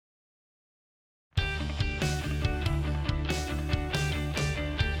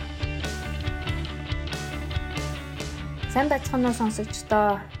Сайн байцгаана уу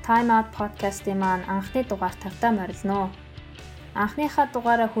сонсогчдоо. Time Out podcast-ийн маань анхны дугаар тавтаа морилно. Анхныхаа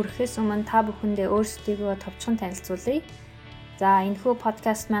дугаараа хүрэхээс өмнө та бүхэндээ өөрсдийгөө товчхон танилцуулъя. За, энэхүү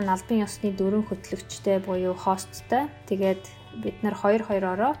подкаст маань албан ёсны дөрвөн хөтлөгчтэй буюу хосттой. Тэгээд бид нар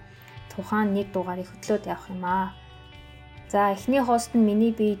 2-2-ороо тухайн нэг дугаарыг хөтлөөд явах юм аа. За, эхний хост нь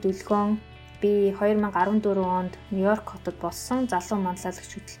миний бие Дүлгөн. Би 2014 онд Нью-Йорк хотод болсон залуу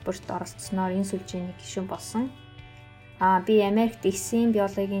манлайлагч хөтөлбөрт оролцсноор энэ сүлжээний гишүүн болсон. Би Америкт эсийн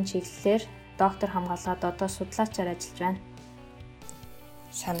биологийн чиглэлээр доктор хамгаалаад одоо судлаачаар ажиллаж байна.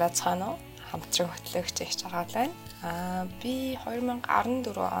 Сайн байцгаана уу? Хамтран хөтлөгч их жаргал байна. Би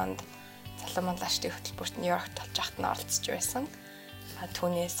 2014 онд залуу манлайлагчдын хөтөлбөрт Нью-Йоркт болж байхад нь оролцож байсан.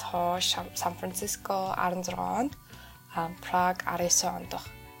 Түүнээс хойш Сан Франциско 16 онд, Праг 19 онд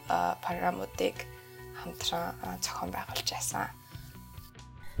програмуудыг хамтран зохион байгуулж байсан.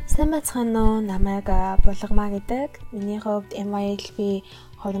 Сайн байцгаана уу? Намайг Булгамаа гэдэг. Миний хувьд MYLB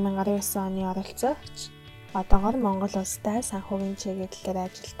 2019 оны оролцогч. Одоогоор Монгол улстай санхүүгийн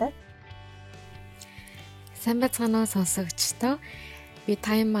чиглэлээр ажилладаг. Сайн байцгаана уу сонсогчдоо. Би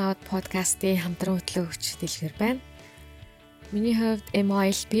Time Out podcast-ийн хамтран хөтлөгч Дэлгэр байна. Миний хувьд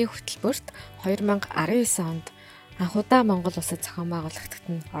MYLB хөтөлбөрт 2019 онд анхудаа Монгол улсад зохион байгуулагчдад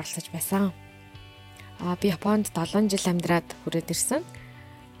нь оролцож байсан. Би Японд 7 жил амьдраад хүрээд ирсэн.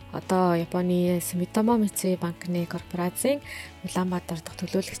 Одоо Японы Sumitomo Mitsui банкны корпорацийн Улаанбаатар дахь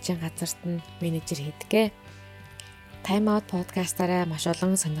төлөөлөгчийн газарт нь менежер хийдэг. Time Out podcast-аараа маш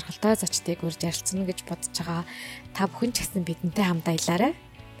олон сонирхолтой зочдыг урьж ярилцсан гэж бодож байгаа. Та бүхэн ч гэсэн бидэнтэй хамт аялаарай.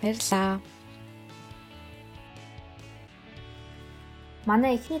 Баярлалаа.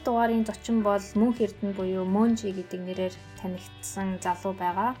 Манай эхний дугаарын зочин бол Мөнх Эрдэнэ буюу Монжи гэдэг нэрээр танигдсан залуу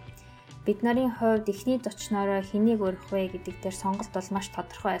байгаа. Бид нарын хувьд эхний зочноороо хэнийг өргөх вэ гэдэг дээр сонголт бол маш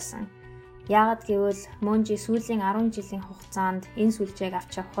тодорхой байсан. Яагад гэвэл Монжи сүүлийн 10 жилийн хугацаанд энэ сүлжээг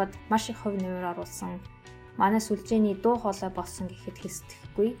авч явахад маш их хувь нэмэр оруулсан. Манай сүлжээний дуу хоолой болсон гэхэд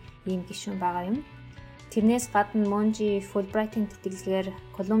хэсдэхгүй ийм гишүүн байгаа юм. Тэрнээс гадна Монжи Fulbright-ийн тэтгэлгээр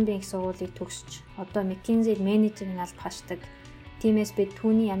Колумбийн их сургуулийг төгсч одоо McKinsey менежерийн алба хашдаг. Тиймээс бид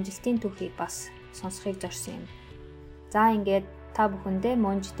түүний амжилтын түүхийг бас сонсохыг зорьсон юм. За ингээд та бүхэндээ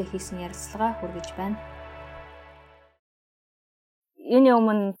Монжитэй хийсэн ярилцлага хүргэж байна. Энэ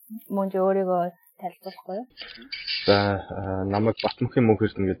өмнө Монжи өөрийгөө танилцуулахгүй юу? За, намайг Батмөнхийн Мөнх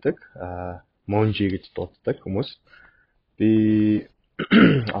Эрдэнэ гэдэг. Монжи гэж дууддаг хүмүүс. Би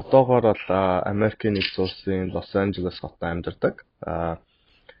одоогоор бол Америкийн нэгдсэн улсын Лос Анжелес хотод амьдардаг.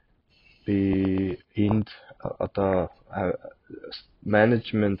 Би энд одоо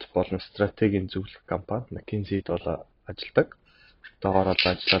менежмент болон стратегийн зөвлөх компани McKinsey-д бол ажилладаг. Одоогоор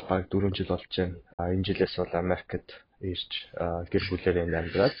ажиллаад баг 4 жил болж байна. Энэ жилээс бол Америкт ирж гэр бүлээрээ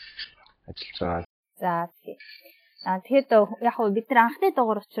амьдраад ажиллаж байгаа. За тэгэхээр яг хөө бид нар анхны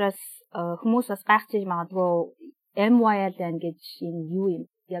дугаар учраас хүмүүс бас гайхчихж магадгүй MYLN гэж энэ юу юм?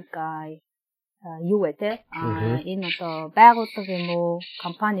 Яг юу вэ те? Энэ одоо байгууллага юм уу,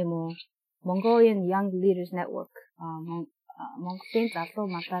 компани юм уу? Mongolian Young Leaders Network Монголын залуу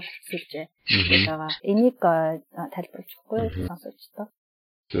манлайлагч сүлжээ гэдэг. Энийг тайлбарлаж өгөхгүй сонсогчдоо.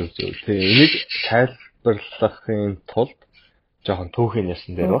 Зөв. Энийг тайлбарлахын тулд жоохон түүхийн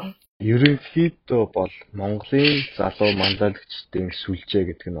ясан дээр ба. Ерөнхийдөө бол Монголын залуу манлайлагчдын сүлжээ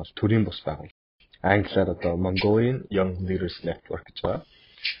гэдэг нь бол төрийн бус байгууллага. Англиар одоо Mongolian Young Leaders Network гэж байгаа.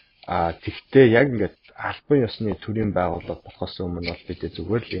 Тэгвэл яг ингээд албан ёсны төрийн байгууллага болохоос өмнө бол бид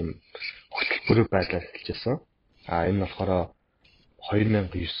зүгээр л ийм хөтөлбөрөөр байлаа хэлжсэн. Энэ болохоор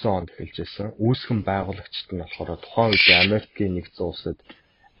 2009 онд эхэлжсэн. Үүсгэн байгуулагчид нь болохоор тухайн үед Америкийн нэгдсэн улсад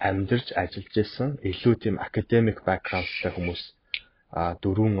амьдарч ажиллаж байсан илүү тийм академик бэкграундтай хүмүүс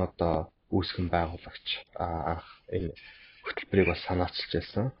дөрвөн одоо үүсгэн байгуулагч анх энэ хөтөлбөрийг бас санаачилж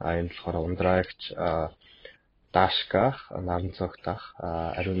байсан. Энэ болохоор Ундраагч, Дашках, Наран цогтах,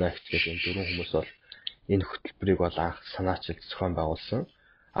 Ариунагч гэдэг энэ дөрвөн хүмүүс бол энэ хөтөлбөрийг бол анх санаачилж зохион байгуулсан.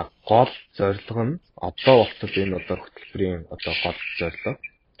 Гол зорилго нь одоо болтол энэ одоо хөтөлбөрийн одоо гол зорилго.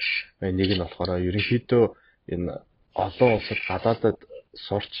 Нэг нь болохоор ерөнхийдөө энэ олон улсад гадаадад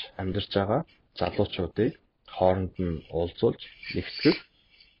сурч амьдарч байгаа залуучуудыг хооронд нь уулзуулж нэгтгэх,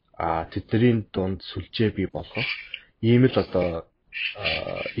 тэдний дунд сүлжээ бий болгох ийм л одоо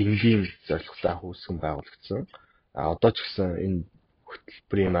энгийн зорилготой үүсгэн байгуулагдсан. Одоо ч гэсэн энэ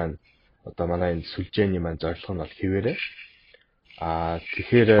хөтөлбөрийн маань одоо манай энэ сүлжээний маань зорилго нь бол хэвээрээ.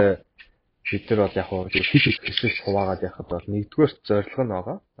 Тэгэхээр бид нар бол яг хөө хит хэсэг хуваагаад яхад бол нэгдүгээр зорилго нь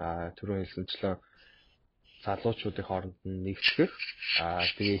байгаа. Түрүүн хэлсэнчлэн залуучуудын хооронд нь нэгтгэх.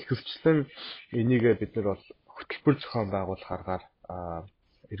 Тэгээ ихэвчлэн энийг бид нар бол хөтөлбөр зохион байгуулах аргаар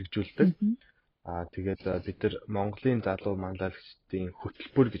хэрэгжүүлдэг. Тэгээд бид нар Монголын залуу манлайлагчдын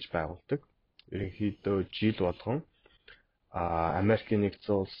хөтөлбөр гэж байгуулдаг. Ерөнхийдөө жил болгон Америкийн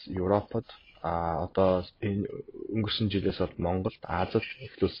нэгдсэн улс, Европод одоо энэ өнгөрсөн жилээс бол Монголд, Азад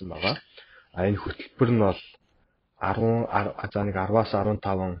эхлүүлсэн байгаа. Энэ хөтөлбөр нь бол 10-аас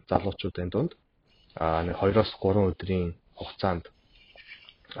 15 залуучуудын дунд нэг 2-оос 3 өдрийн хугацаанд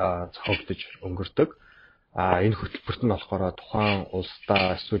зохиогдож өнгөрдөг. Энэ хөтөлбөрт нь болохоор тухайн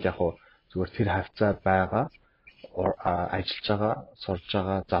улсдаа эсвэл яг зүгээр тэр хавцаа байгаа ажиллаж байгаа, сурж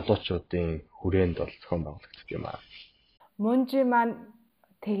байгаа залуучуудын хүрээнд бол зохион байгуулагддаг юм аа. Мөнжи маань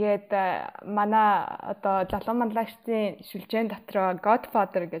тэгээд манай одоо залуу манлайлагчдын шүлжээн дотроо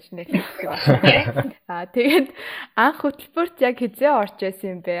Godfather гэж нэрлэдэг байна. Тэгээд анх хөтөлбөрт яг хизээ орж байсан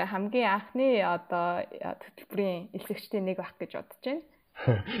юм бэ? Хамгийн анхны одоо хөтөлбөрийн элсэгчдийн нэг байх гэж бодож байна.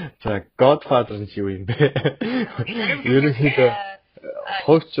 За Godfather нь юу юм бэ? Ерөнхийдөө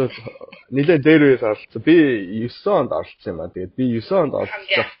хойчод нэлээд дээр үеэс оролцсон. Би 9 онд оролцсон юм аа. Тэгээд би 9 онд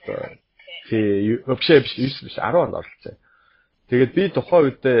оролцсон. Вообще биш 10 онд оролцсон. Тэгээд би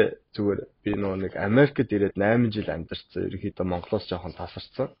тухайн үедээ зүгээр би нэг Америкт ирээд 8 жил амьдарсан. Ерөнхийдөө Монголоос жоохон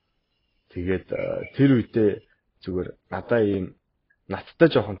тасарсан. Тэгээд тэр үедээ зүгээр надаа ийм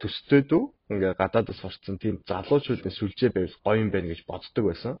надтай жоохон төстэй дүү. Ингээ гадаадас орсон тийм залуучуудын сүлжээ байвал гоё юм байна гэж боддог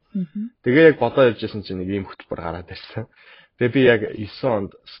байсан. Тэгээ яг бодоо явж исэн чинь нэг ийм хөтөлбөр гараад ирсэн. Тэгээ би яг 9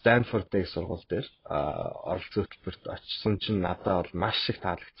 онд Stanford-ийн сургууль дээр оролцсон хөтөлбөрт очсон чинь надад бол маш их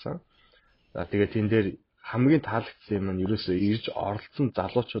таалагдсан. За тэгээ тэн дээр хамгийн таалагдсан юм нь ерөөсөө ирж оролцсон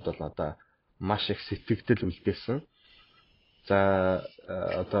залуучууд бол надад маш их сэтгэгдэл үлдээсэн. За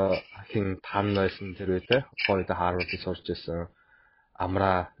одоо хин тан байсан тэр үедээ хоёроо Harvard-д сурч байсан.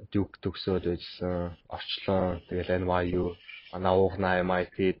 Амра Duke төгсөөд байжсэн. Орчлон тэгэл NYU, манай уугнаа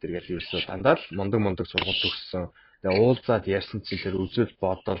MIT тэргээл ерөөсөө дандаа л мундаг сургууль төгссөн. Тэгээ уулзаад ярьсан чинь тэр үзэл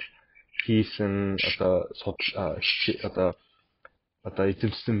бодол хийсэн одоо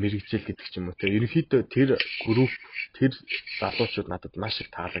эзэмшсэн мэрэгжил гэдэг ч юм уу. Тэгээ ерөнхийдөө тэр групп тэр залуучууд надад маш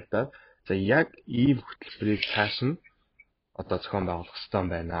их таалагдаад за яг ийм хөтөлбөрийг цааш нь одоо зохион байгуулах хэрэгтэй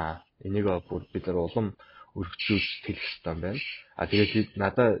байна. Энийг бүр бид нар улам өргөжүүлж хэлэх хэрэгтэй байна. Тэгээд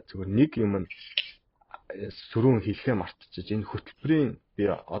надад зөвхөн нэг юм сөрүүн хэлхээ мартчихж энэ хөтөлбөрийн би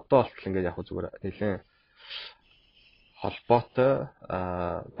одоо болтол ингээд яг зүгээр нэлээд холбоотой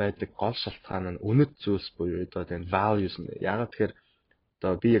байдаг гол шалтгаан нь үнэт зүйлс буюу одоо энэ values нь. Яг тэгэхээр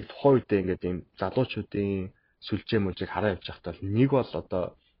одоо би яг тухайн үедээ ингээд ийм залуучуудын сүлжээ мужийг хараа явж байхдаа нэг бол одоо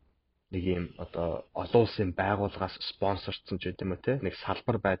нэг ийм одоо олон улсын байгууллагаас спонсордсон ч гэдэм үү те нэг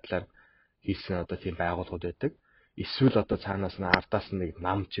салбар байдлаар хийсэн одоо тийм байгууллагууд байдаг. Эсвэл одоо цаанаас нь ардаас нэг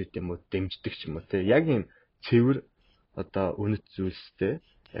нам ч гэдэм үү дэмждэг ч юм уу те яг ийм цэвэр одоо үнэт зүйлстэй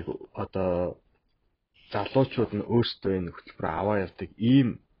яг одоо залуучууд нь өөрсдөө энэ хөтөлбөр аваа явдаг ийм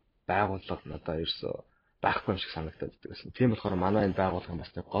байгууллага надад ерөөсөө байхгүй юм шиг санагдаад байсан. Тийм болохоор манай энэ байгууллагын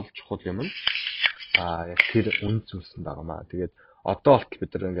бас нэг гол чухал юм нь яг тэр үн зүйлсэн байгаамаа. Тэгээд одоо болтол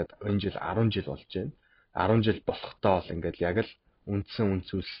бид нар ингээд энэ жил 10 жил болж байна. 10 жил болохтой бол ингээд яг л үндсэн үн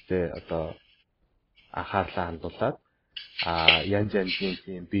зүйлстэй одоо анхаарлаа хандуулад янз янзын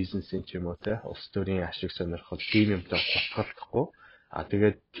тийм бизнесийн ч юм уу те улс төрийн ашиг сонирхол тийм юмтай хутгалдахгүй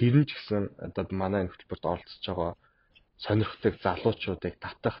тэгээд тэр нь ч гэсэн одоо манай энэ хөтөлбөрт оролцож байгаа сонирхдаг залуучуудыг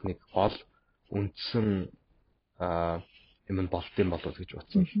татах нэг гол үндсэн юм болт юм болов гэж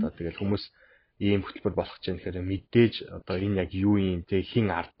бодсон л та. Тэгээд хүмүүс ийм хөтөлбөр болох гэж нэхэр мэдээж одоо энэ яг юу юм те хин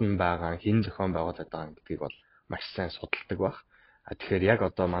ард нь байгаа хин зохион байгуулад байгаа гэдгийг бол маш сайн судалдаг баг. Тэгэхээр яг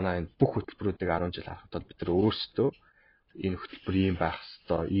одоо манай энэ бүх хөтөлбөрүүдийг 10 жил харахад бид нар өөрсдөө энэ хөтөлбөр ийм байх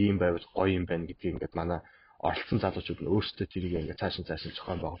хэвээр ийм байвал гоё юм байна гэдгийг ингээд манай оролцсон залуучууд нь өөрсдөө тэрийг ингээд цааш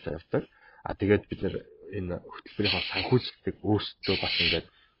зохион байгуулалт явуулдаг. Тэгээд бид нар энэ хөтөлбөрийн санхүүжилтийг өөрсдөө бас ингээд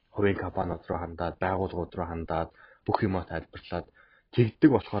хувийн компаниуд руу хандаад, байгууллагууд руу хандаад бүх юмаа тайлбарлаад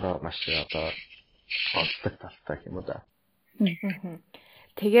тэгдэг болохоор маш одоо онцлог талтай юм уу да.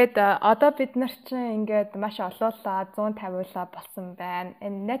 Тэгээд одоо бид нар чинь ингээд маш олоолаа 150-уулаа болсон байна.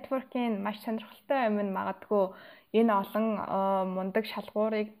 Энэ networking маш сонирхолтой юм нь магадгүй энэ олон мундаг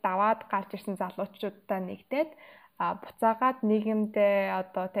шалгуурыг даваад гарч ирсэн залуучуудтай нэгдээд буцаагаад нийгэмдээ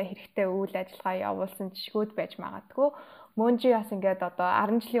одоо тэ хэрэгтэй үйл ажиллагаа явуулсан жишгүүд байж магадгүй. Мөнжи бас ингээд одоо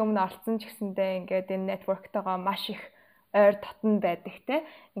 10 жилийн өмнө оролцсон ч гэсэндээ ингээд энэ networktойгоо маш их ойр дотн байдаг те.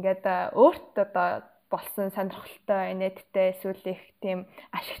 Ингээд өөрт одоо болсон сонирхолтой инээдтэй эсвэл их тийм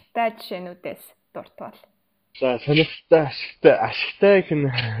ашигтай жишээнүүдээс дуртвал. За сонирхолтой ашигтай гэх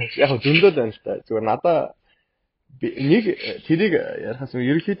нь яг зөндөө байна л та. Зүгээр надаа нэг тэрийг ярихаас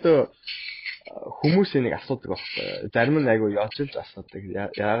ерөнхийдөө хүмүүсийн нэг асуудаг байхгүй. Зарим нь айгүй яочлж асуудаг.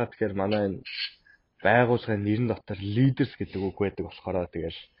 Яагаад тэгэхээр манай энэ байгууллагын нэрэн дотор leaders гэдэг үг байдаг болохоор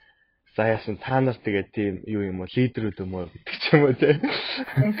тэгэл За яасан та нар тэгээд тийм юу юм уу лидерүүд юм уу гэдэг ч юм уу те.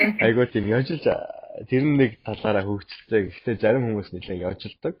 Айгуу тийм яжилж тэр нэг талаараа хөгжөлтэй. Гэхдээ зарим хүмүүс нэлээд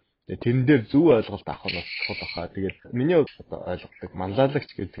яжилдаг. Тэгээд тэрэн дээр зөв ойлголт авах нь чухал баха. Тэгээд миний ойлгодог манлайлагч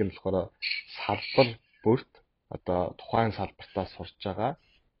гэдэг нь болохоор салбар бүрт одоо тухайн салбартаа сурж байгаа,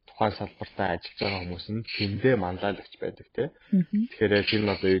 тухайн салбартаа ажиллаж байгаа хүмүүс нь тэндээ манлайлагч байдаг те. Тэгэхээр тэр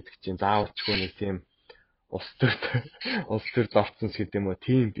нь одоо юу гэдэг чинь заавалчгүй нэг тийм улс төрд орцсон гэдэг юм уу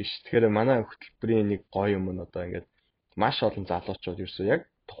тийм биш. Тэгэхээр манай хөтөлбөрийн нэг гоё юм нь одоо ингээд маш олон залуучууд ерөөсөө яг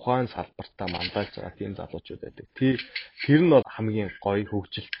тухайн салбартаа мандалж байгаа тийм залуучууд байдаг. Тэр нь бол хамгийн гоё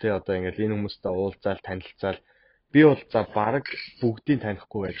хөгжилтэй одоо ингээд энэ хүмүүстэй уулзаал танилцаал би бол за баг бүгдийг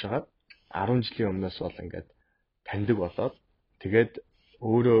танихгүй байж байгаа. 10 жилийн өмнөөс бол ингээд таньдаг болоод тэгээд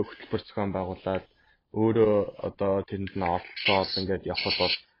өөрөө хөтөлбөр зохион байгуулад өөрөө одоо тэнд нь оролцоод ингээд явхад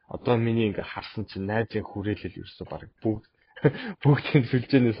бол одоо миний ингээ харсан чинь найзын хүрээлэл ерөөсөө баг бүгдийн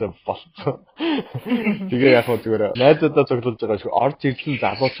сүлжээнээсээ болцсон. Тэгээ яг хөө зүгээр найзуудаа цуглуулж байгаа шүү. Орж ирлэн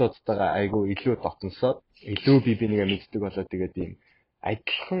залуучуудтайгаа айгүй илүү дотносоод илүү би нэгэ мэддэг болоод тэгээд ийм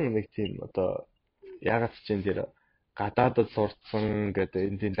адилхан нэг тийм одоо ягаад ч юм дээр гадаадд сурцсан гэдэг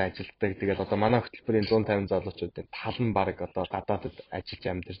энэ тэнд ажилтдаг. Тэгээд одоо манай хөтөлбөрийн 150 залуучуудын тал нь баг одоо гадаадд ажиллаж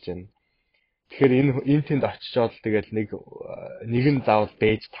амьдарч байна. Тэгэхээр энэ тэнд очичоод тэгээд нэг нь заавал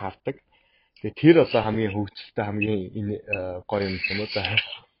бэж таардаг. Тэгээд тэр одоо хамгийн хөгжилтэй хамгийн гоё юм юм уу за.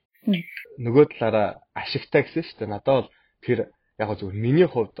 Нөгөө талаараа ашигтай гэсэн шүү дээ. Надад бол тэр яг гоо зүгээр миний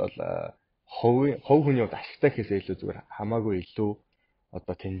хувьд бол хов хүний хувьд ашигтай гэхээс илүү зүгээр хамаагүй илүү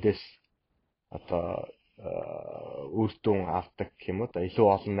одоо тэндээс одоо үр дүн авдаг гэх юм уу да. Илүү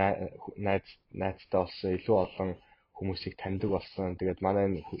олон найзтай болсон, илүү олон хүмүүсийг таньдаг болсон. Тэгээд манай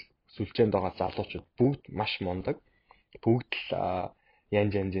сүлжээнд байгаа залуучууд бүгд маш мундаг. Бүгд л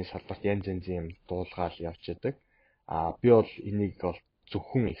янз-янзын салбарт янз-янзын юм дуулгаал явж байдаг. Би бол энийг бол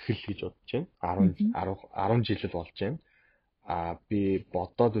зөвхөн эхэл гэж бодож байна. 10 жил л болж байна. Би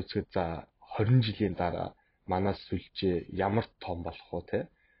бодоод үзэхэд за 20 жилийн дараа манай сүлжээ ямар том болох вэ те?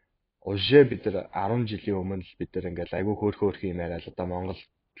 Ожээ бид нар 10 жилийн өмнө л бид нар ингээл айгүй хөөрхөн юм яриад одоо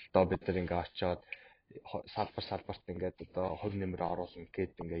Монголдоо бид нар ингээ очиод салбарт ингээд одоо хувь нэмрээ оруулна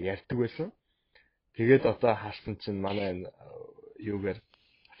гэд ингээ ярьдаг байсан. Тэгээд одоо хаасан чинь манай юугаар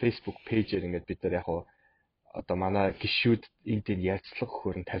Facebook пэйжээр ингээд бид нар яг одоо манай гишүүд энд тийм ярьцлага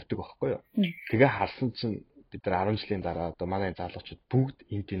хөрн тавьдаг байхгүй юу. Тэгээ харсан чинь бид нар 10 жилийн дараа одоо манай залуучууд бүгд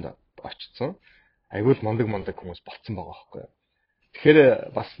энд тийм очсон. Айгүй л мондаг хүмүүс болцсон байгаа байхгүй юу. Тэгэхээр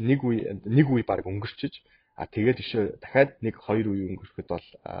бас нэг үе баг өнгөрчиж тэгээд ишээ дахиад 1-2 үе өнгөрөхөд бол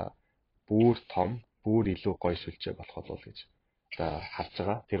бүр том бүр илүү гоё сүлжээ болох болов гэж одоо харж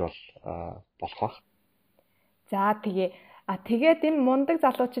байгаа. Тэр бол болох бах. За тэгээд энэ мундаг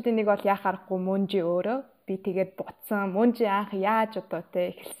залуучуудын нэг бол яах аргагүй мөнжи өөрөө би тэгээд буцсан мөнжи анх яаж одоо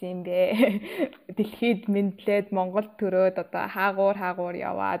те эхэлсэн юм бэ? Дэлхийд мэдлээд Монголд төрөөд одоо хаагуур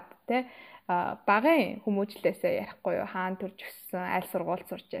яваад те багын хүмүүжлээсээ ярихгүй юу хаана төрж өссөн аль сургууль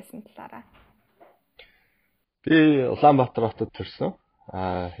сурч байсан талаараа. Би Улаанбаатар хотод төрсөн.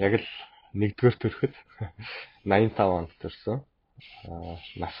 Яг л 1-р төрөхөд 85 онд төрсөн.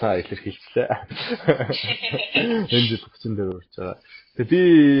 Насаа илэрхийлжлээ. Энэ жил 30 дээр урж байгаа. Тэгээ би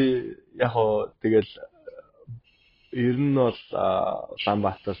яг тэгэл ер нь бол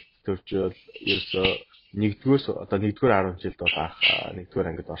Улаанбаатарт төрж бол ерөөсөө 1-р 10 жилд бол анх 1-р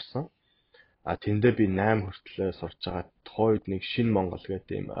ангид орсон. Тэндээ би 8 хүртэл сурч байгаа. Тухайд нэг Шинэ Монгол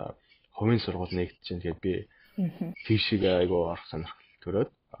гэдэг юм хувийн сургууль нэгдэж чинь тэгээд би тийшээ айгуу орох сонирхол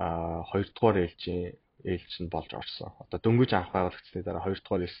төрөөд 2-р ээлж нь болж орсон. Одоо дөнгөж анх байгуулагдсны дараа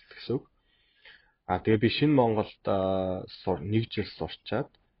 2-р ээлж гэсэн үг. Тэгээ би Шинэ Монголд 1 жил сурчаад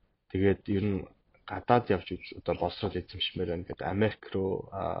тэгээд ер нь гадаад явж одоо боловсрол эзэмшмээр байна гэдэг Америк руу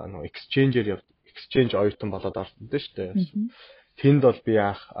нөгөө exchange оюутан болоод орсон дээ шүү дээ. Тэнд бол би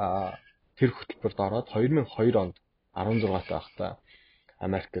анх тэр хөтөлбөрт ороод 2002 онд 16 таа байхдаа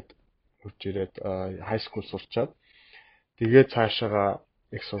Америкт хурж ирээд high school сурчаад тэгээд цаашаага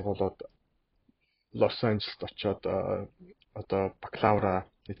их сургуулиуд Лос Анжелест очиод одоо бакалавра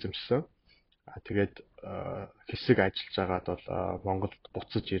эзэмшсэн. Тэгээд хэсэг ажиллаж байгаад бол Монголд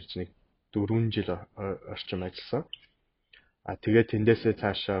буцаж ирж нэг 4 жил орчим ажилласан. Тэгээд тэндээсээ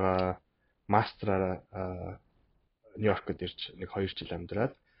цаашаага мастраараа Нью-Йоркод ирж нэг 2 жил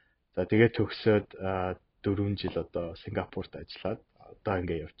амьдраад за тэгээд төгсөөд 4 жил одоо Сингапурт ажиллаад одоо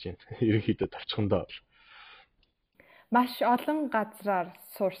ингэ явж байна. Ерөнхийдөө товчхондоо маш олон газраар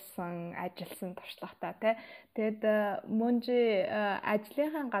сурсан, ажилласан туршлагатай тий. Тэгэд мөнжи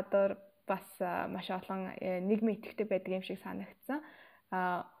ажлынхаа гадар бас маш олон нийгмийн идэвхтэй байдаг юм шиг санагдсан.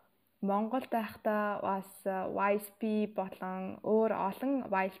 Монгол байхдаа бас YSP болон өөр олон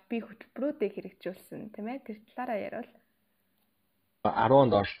YSP хөтөлбөрүүдийг хэрэгжүүлсэн тийм ээ. Тэр талаараа яриул. 10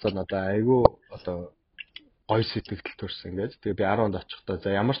 онд оролцоод надаа айгүй одоо гоё сэтгэл төрсөн гэж. Тэгээ би 10 онд очихдоо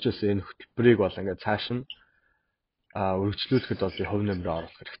за ямар ч байсан энэ хөтөлбөрийг бол ингээд цааш нь үргэлжлүүлэхэд бол би хувь нэмрээ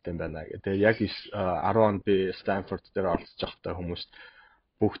оруулах хэрэгтэй юм байна гэх. Тэгээ яг 10 онд би Stanford дээр оролцож байхдаа хүмүүс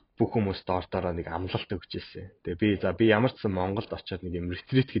бүх хүмүүст ордороо нэг амлалт өгч ирсэн. Тэгээ би ямар ч сан Монголд очиод нэг юм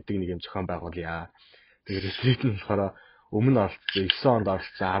ретрит гэдэг нэг юм зохион байгуулъя. Тэгээ ретрит нь болохоор өмнө оролцсон 9 онд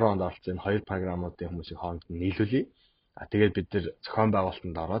оролцсон 10 онд оролцсон энэ хоёр програмуудын хүмүүсийг хооронд нь нийлүүлье. Тэгээд бид нэр зохион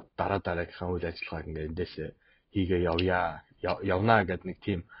байгуулалтанд ороод дараагийнхаа үйл ажиллагааг ингээд эндээсээ хийгээ явнаа гэдэг нэг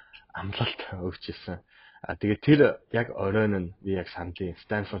тийм амлалт өгч ирсэн. Тэгээд тэр яг оройн нь би яг сандлын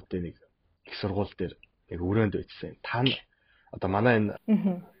Stanford-ийн нэг их сургууль дээр яг өрөөнд байжсэн. Та одоо манай энэ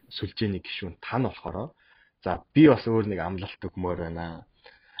сүлжээний гишүүн тань болохоор за би бас өөр нэг амлалт өгмөр байна.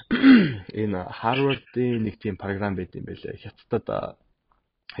 Энэ Harvard-ийн нэг тийм програм байт юм байлээ. Хятадд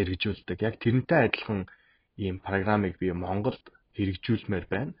хэрэгжүүлдэг. Яг тэрнтэй адилхан ийм програмыг би Монголд хэрэгжүүлмээр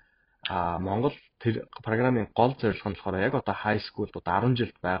байна. Монгол тэр програмын гол зорилго нь болохоор яг одоо high school-д 10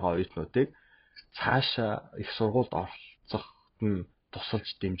 жилд байгаа оюутнуудыг цаашаа их сургуульд оролцоход нь тусалж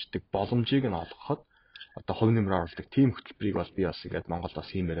дэмждэг боломжийг нь олгоход одоо хувь нэмрээ оруулдаг тийм хөтөлбөрийг бол би бас ингээд Монголд бас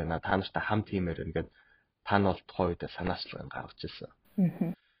хиймээр байна. Та нартай хамт хиймээр ингээд та нь бол тухайн үед санаачлалыг гаргаж ирсэн.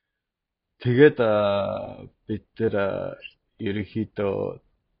 Тэгээд бид тэр ерөнхийдөө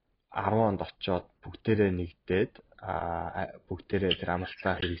 10 онд очиод бүгдээрээ нэгдээд бүгдээрээ тэр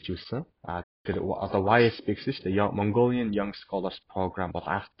амралтаа хэрэгжүүлсэн. Тэр одоо YSP гэсэн шүү дээ. Mongolian Young Scholars Program бол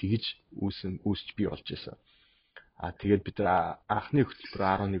анх тэгж үүсч бий болж байсан. Тэгээд бид нар анхны хөтөлбөр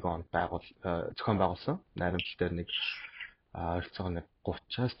 11 онд зохион байгуулсан. Найрамдал дээр нэг ойролцоогоо нэг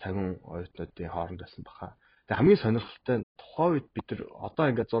 30-аас 50 оюутнуудын хооронд байсан баха. Тэгээд хамгийн сонирхолтой нь тухайн үед бид нар одоо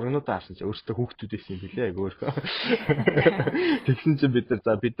ингээд зургнуудаа харсан чинь өөрсдөө хүүхдүүд байсан юм билээ өөрөө. Тэгсэн чинь бид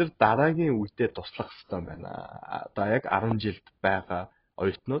нар дараагийн үедээ туслах хэрэгтэй юм байна. Одоо яг 10 жилд байгаа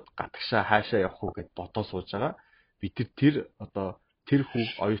оюутнууд гатгшаа хаашаа явах уу гэд бодоо сууж байгаа. Бид тэр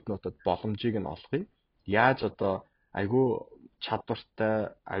оюутнуудад боломжийг нь олгоё. Яаж одоо айгүй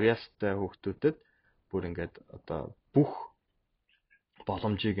чадвартай, авьяастай хүүхдүүдэд бүр ингээд одоо бүх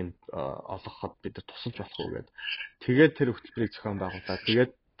боломжийг нь олгоход бид нар тусалж болох уу гэд. Тэгээд тэр хөтөлбөрийг зохион байгууллаа.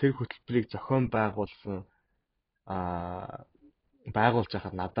 Тэгээд тэр хөтөлбөрийг зохион байгуулсан байгуулж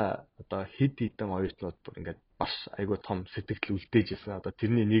байхад надаа одоо хэд хэдэн оюутнууд бүр ингээд бас айгүй том сэтгэл үлдээж ирсэн. Одоо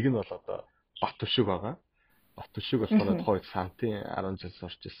тэрний нэг нь бол одоо Батүшиг байгаа. Батүшиг болохоор тухайд сантын 10 жил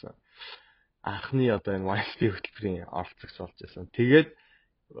сурч ирсэн. Анхны одоо энэ YSP хөтөлбөрийн оролцогч болж байсан. Тэгээд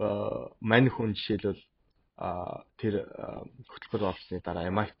мань хүн жишээлбэл тэр хөтөлбөрт орсны дараа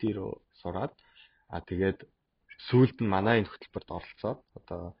MIT руу сураад тэгээд сүүлд нь манай энэ хөтөлбөрт оролцоод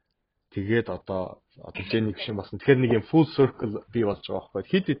одоо Jenny гişин болсон. Тэгэхээр нэг юм full circle бий болж байгаа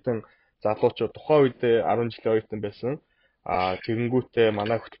байхгүй. Хэд хэдэн залуучууд тухайн үед 10 жилийн оюутан байсан. Тэгэнгүүтээ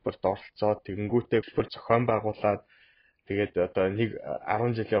манай хөтөлбөрт оролцоод тэгэнгүүтээ хөтөлбөр зохион байгуулад тэгээд одоо нэг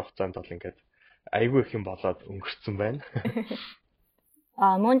 10 жилийн хугацаанд бол ингээд айгүй их юм болоод өнгөрцөн байна.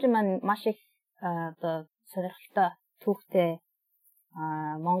 Монж маань маш их одоо сонирхолтой түүхтэй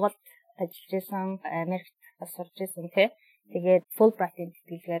Монголд ажиллаж исэн, Америкт бас сурч исэн тий. Тэгээд Fulbright-ийн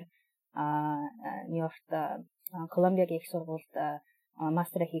тэтгэлгээр Нью-Йоркт Колумбиагийн их сургуульд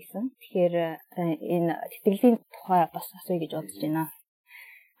мастер хийсэн. Тэгэхээр энэ тэтгэлийн тухай бас асууя гэж бодож байна.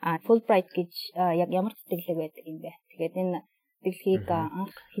 Fulbright гэж яг ямар тэтгэлэг байдаг юм бэ? Тэгээд энэ тэтгэлгийг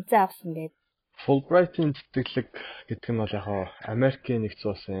анх хэзээ авсан бэ? Fulbright-ийн тэтгэлэг гэдэг нь бол яг Америкийн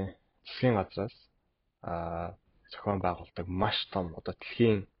нэгдсэн улсын засгийн газраас зохион байгуулдаг маш том одоо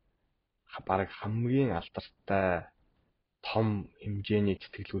дэлхийн бараг хамгийн алдартай том хэмжээний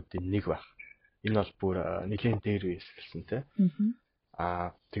тэтгэлгүүдийн нэг байх. Энэ бол бүр нэлийн дээр үе эсгэлсэн тий.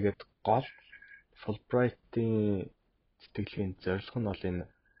 Тэгээд гол Fulbright-ийн тэтгэлгийн зорилго нь бол энэ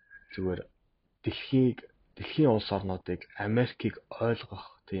зүгээр дэлхийн улс орнуудыг Америкийг ойлгох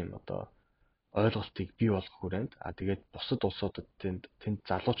тийм одоо ойлголтыг бий болгох хүрээнд тэгээд бусад улсуудад тэнд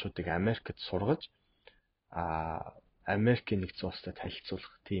залуучуудыг Америкт сургаж Америкийн нэгдсэн улстай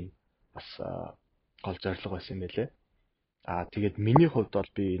танилцуулах тийм бас гол зорилго байсан юм байлээ. Тэгээд миний хувьд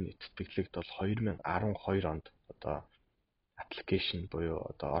бол би энэ тэтгэлэгт бол 2012 онд одоо application буюу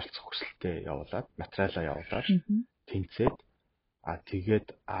одоо оролцох хүсэлтээ явуулаад материалаа явуулаад тэнцээд тэгээд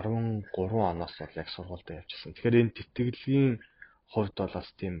 13 оноос бол яг сургуультай явчихсан. Тэгэхээр энэ тэтгэлгийн хувьд бол бас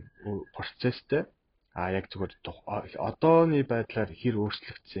тийм процесстэй яг зүгээр одооны байдлаар хэр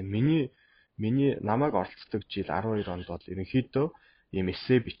өөрчлөгдсөн. Миний намайг оролцдог жил 12 онд бол ерөнхийдөө ийм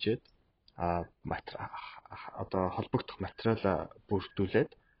эссе бичээд одоо холбогдох материалаа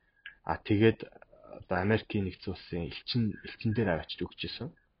бүрдүүлээд Тэгээд одоо Америкийн нэгдсэн улсын элчин дээр авчиж өгч ирсэн.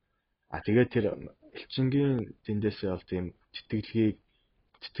 Тэгээд тэр элчингийн тэндээсээ бол тийм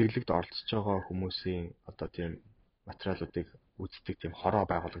тэтгэлэгт оролцож байгаа хүмүүсийн одоо тийм материалуудыг үздэг тийм хороо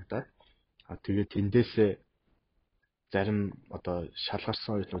байгуулагдаад тэгээд тэндээсээ зарим одоо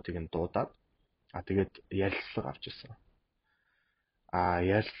шалгарсан үеийнүүдийг нь дуудаад тэгээд ярилцлага авч ирсэн.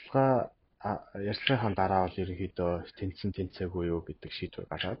 Ярилцлагын дараа бол ерөнхийдөө тэнцээгүй юу гэдэг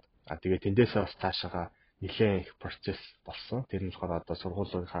шийдвэр гаргаад тэгээд тэндээсээ бас цаашаага нэлээд их процесс болсон. Тэр нь болохоор одоо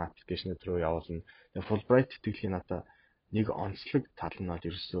сургуулийнхаа аппликейшнүүд рүү явуулна. Fulbright тэтгэлийн одоо нэг онцлог тал нь бол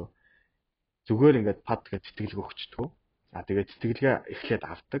ерөөсөө зүгээр ингээд пад гэж тэтгэлэг өгчдөг. Тэгээд тэтгэлгээ эхлээд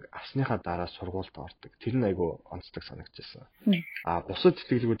авдаг, авсныхаа дараа сургуульд ордог. Тэр нь айгүй онцлог санагдчихсан. Бусад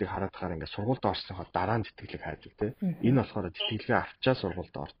тэтгэлгүүдийг хараад хахаар ингээд сургуульд орсныхоо дараа нь тэтгэлэг хайдаг тийм. Энэ болохоор тэтгэлгээ авчаа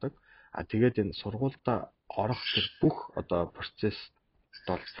сургуульд ордог. Тэгээд энэ сургуульд орох тэр бүх одоо процесс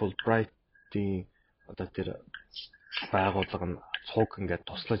бол Fulbright-ийн одоо тэр байгууллага нь цуг ингээд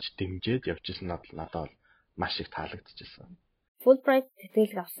туслаж дэмжиж явж ирсэн надад маш их таалагдчихсан. Fulbright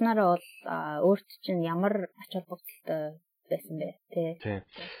тэтгэлэг авснараа бол өөрт чинь ямар ач холбогдолтой байсан бэ тий.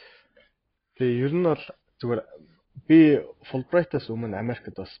 Тэгээ ер нь бол зүгээр би Fulbright-аас өмнө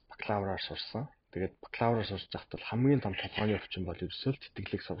Америкт бас бакалавраар сурсан. Тэгээд бакалавраар сурч байхад бол хамгийн том толгойн өвчин бол ерөөсөө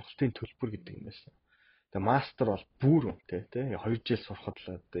тэтгэлэг сургалтын төлбөр гэдэг юм байсан. Тэгээ мастер бол бүр үнэтэй тий 2 жил сурахад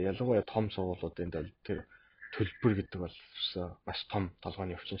л ялангуяа том сургуулиудын тэр төлбөр гэдэг бол ерөөсөө маш том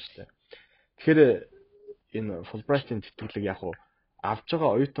толгойн өвчин шүү дээ. Тэгэхээр энэ Fulbright-ийн тэтгэлэг яг авж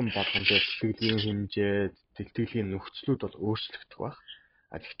байгаа оюутан болгонд тэтгэлгийн хэмжээ, тэтгэлгийн нөхцлүүд бол өөрчлөгдөх байх.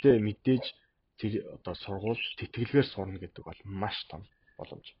 Гэхдээ мэдээж тэр одоо сургууль тэтгэлгээр сурна гэдэг бол маш том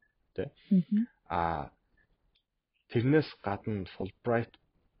боломж тий. Тэрнээс гадна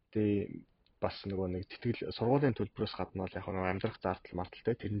Fulbright-ийн бас нэг тэтгэл сургуулийн төлбөрөөс гадна бол яг амьдрах зардал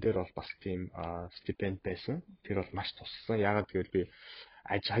марталтай тэрэн дээр бол бас тийм стипенд байсан. Тэр бол маш туссан. Яагаад гэвэл би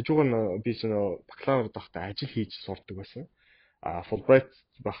хажуугаар нь би бакалавр дахтаа ажил хийж сурдаг байсан. Fulbright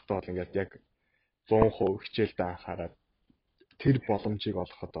багтаа бол ингээд яг 100% хичээлдээ анхаарал тэр боломжийг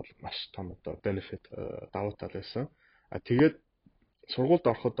олоход бол маш том одоо benefit давуу тал байсан. Тэгээд сургуульд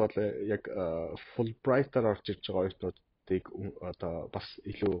ороход бол яг Fulbright-аар орж ирж байгаа оюутнуудыг одоо бас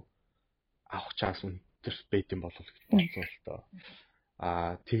илүү авах шанс өндөр байт юм болов гэж бодсон л доо.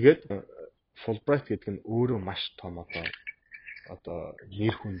 Тэгээд Fulbright гэдэг нь өөрөө маш том одоо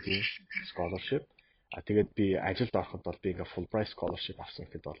нэр хүндийн scholarship. Тэгээд би ажилд ороход бол би ингээ Fulbright scholarship авсан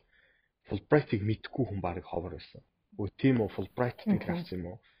гэхэд бол Fulbright-ыг мэдгүй хүн барыг ховор байсан. Тийм үү Fulbright-ыг авсан юм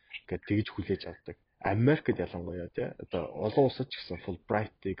уу гэд тэгж хүлээж авдаг. Америкт ялангуяа тий одоо олон улсад ч гэсэн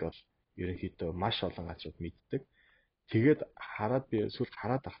Fulbright-ыг бол ерөнхийдөө маш олон газрууд мэддэг. Тэгээд би сүүлд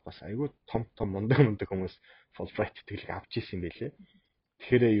хараад авах бас айгүй том мундаг хүмүүс Fulbright тэтгэлэг авч ирсэн юм байлээ.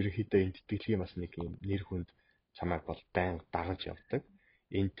 Тэгэхээр ерөнхийдөө энэ тэтгэлгийн бас нэг юм нэр хүнд чамайг бол байнга дагаж явдаг.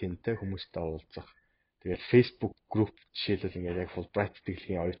 Энд тэнтэй хүмүүстэй уулзах. Тэгээд Facebook group жишээлбэл ингээд яг Fulbright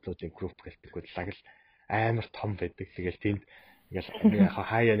тэтгэлгийн оюутнуудын group гэлдэг бодлаг л амар том байдаг. Тэгээд тэнд ингээд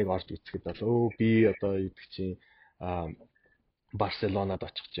хаяа нэг орж үзэхэд бол би одоо юудаг чинь Барселонад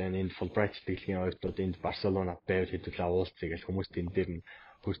очих гэж байна. Энэ Fulbright тэтгэлгийн оюутнууд энд Барселонад байвал хэдүүлээ уулзъя гэж хүмүүс тэн дээр нь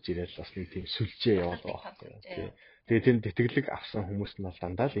хурж ирээд бас нэг тийм сүлжээ яваад байгаа байхгүй. Тэгээд тэнд тэтгэлэг авсан хүмүүс нь бол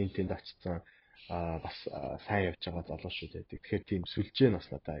дандаа л энэ тэнд очсон бас сайн явж байгаа залуучууд байдаг. Тэгэхээр тийм сүлжээ нь бас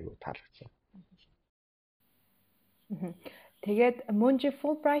надад аягүй таалагдсан. Тэгээд мөн чи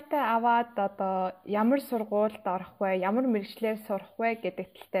Fulbright-аа аваад одоо ямар сургуульд орох вэ, ямар мэргэжлээр сурах вэ гэдэг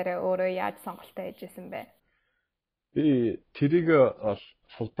тал дээр өөрөө яаж сонголтоо хийжсэн бэ? Би тэрийг бол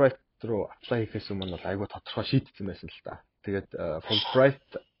Fulbright руу apply хийхээс өмнө бол айгүй тодорхой шийдсэн байсан л та. Тэгээд Fulbright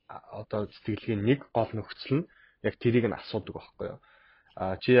одоо тэтгэлгийн нэг гол нөхцөл нь яг тэрийг нь асуудаг байхгүй юу?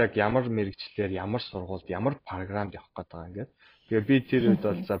 Чи яг ямар мэргэжлэр, ямар сургуульд, ямар програмд явах гэдэг байгаа ингээд. Тэгээд би тэр үед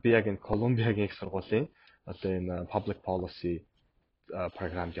бол би яг энэ Колумбиагийн их сургуулийн одоо энэ public policy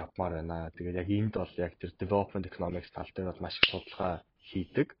програмд явмаар байна. Тэгээд яг энд бол яг тэр development economics тал дээр бол маш их судалгаа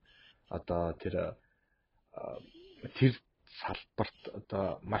хийдэг. Одоо тэр салбарт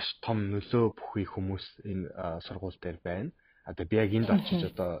одоо маш том нөлөө бүхий хүмүүс энэ сургууль дээр байна. Одоо би яг энд очиж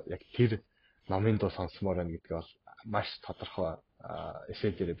одоо яг тэр номын дуу сонсомоор байна гэдгээ бол маш тодорхой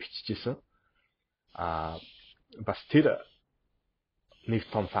эссе дээр биччихсэн. Бас тэр нэг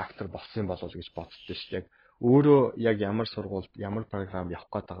том фактор болсон болов уу гэж боддоо шүү дээ. Яг өөрөө яг ямар сургуульд, ямар програм явах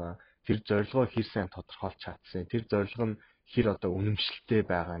гээд байгаа, тэр зорилгоо хэр сайн тодорхойлж чадсан, тэр зорилго нь хэр одоо үнэмшилтэй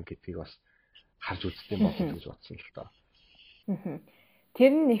байгаа гэдгийг бас харж үзтiin болов гэж бодсон л тоо.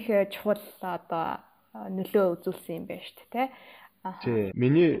 Тэр нь их чухал одоо нөлөө үзүүлсэн юм байна шүү дээ, тий.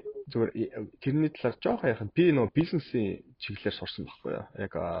 Миний зүгээр тэрний талаар жоох яхад би бизнесийн чиглэлээр сурсан байхгүй юу.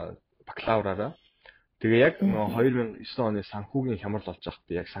 Яг бакалавраараа. Тэгээ яг 2009 оны санхүүгийн хямрал болж байхад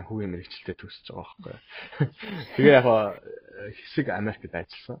би яг санхүүгийн мэргэжилтэд төгсөж байгаа байхгүй. Тэгээ яг хэсэг Америкт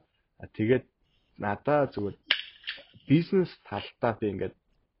ажилласан. Тэгээд надаа зүгээр бизнес талдаа би ингээд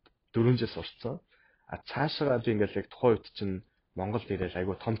 4 жил сурцсан. Цаашаа би ингээд яг тухайн үед чинь Монгол ирээд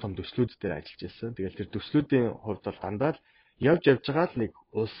айгүй том төслүүд дээр ажиллаж байсан. Тэгээд тэр төслүүдийн хувьд бол дандаа л явж байгаа л нэг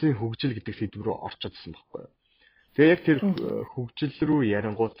улсын хөгжил гэдэг сэдв рүү орчихсон байхгүй. Тэгээ яг тэр хөгжил рүү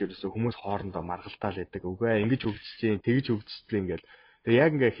ярингууд ерөөсө хүмүүс хоорондоо маргалтаал байдаг. Үгүй ээ ингэж хөгжиж, тэгж хөгжчихлээ ингээд. Тэгээ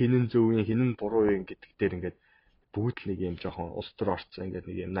яг ингээд хинэн зөв юм, хинэн буруу юм гэдэг дээр ингээд бүгд л нэг юм жоохон улс төр орцсон ингээд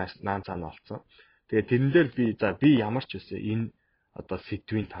нэг юм наан цаана олцсон. Тэгээ тэрэн дээр би ямар ч үсэ энэ одоо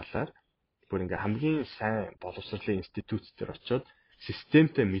сэдвийн талаар бүр ингээд хамгийн сайн боловсролын институт дээр очиод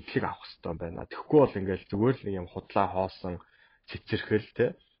системтэй мэдлэг авах хэрэгтэй байна. Тэгэхгүй бол ингээд зүгээр л нэг юм худлаа хоосон цэцэрхэл те.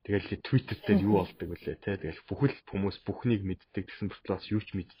 Тэгэл Twitter дээр юу болдог вүлээ те. Тэгэл бүхэл хүмүүс бүхнийг мэддэг гэсэн мөртлөө бас юу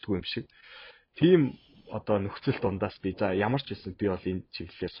ч мэддэггүй юм шиг. Тийм одоо нөхцөл дундаас би за ямар ч байсан би бол энэ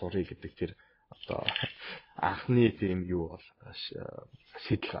чиглэлээр сурыг гэдэг тэр одоо анхны тийм юу бол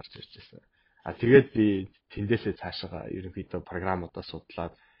сэтэл гарч ирж байсан. Тэгээд би тэндээсээ цаашаа ерөнхийдөө програмуудаа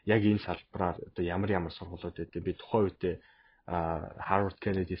судлаад яг энэ салбараар одоо ямар сургуулиуд байдгийг би тухайн үедээ Harvard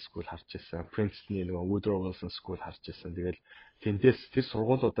Kennedy School харж байсан, Princeton-ийн нөгөө Woodrow Wilson School харж байсан. Тэгэл тэндээс тэр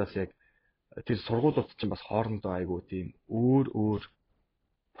сургуулиудаас яг тэр сургуулиуд чинь бас хоорондоо айгүй тийм өөр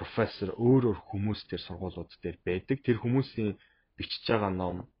профессор, өөр хүмүүс тэр сургуулиуд дээр байдаг. Тэр хүмүүсийн бичиж байгаа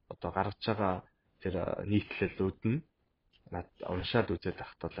ном, одоо гаргаж байгаа тэр нийтлэлүүд нь надад уншаад үзээд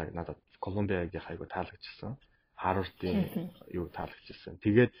тахталаа надад Колумбиагийн айгүй таалагдчихсан. Harvard-ийн юу таалагдчихсан.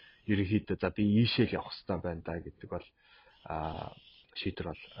 Тэгээд ерөнхийдөө за би ийшээ л явах хэрэгтэй байна да гэдэг бол шийдвэр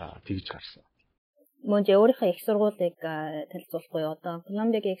бол тэгж гарсан. Мөн ч өөрийнхөө их сургуулийг танилцуулахгүй юу? Одоо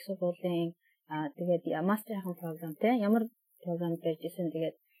Колумбиагийн их сургуулийн тэгээд мастерын програм те ямар програм барьжсэн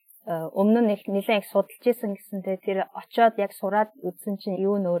тэгээд өмнө нь нэлээд их судалж исэн гэсэнтэй тэр очиод яг сураад үзсэн чинь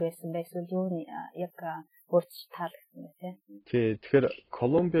юу нөр байсан бэ? Эсвэл юу яг өөрч таалагдсан бэ те? Тий, тэгэхээр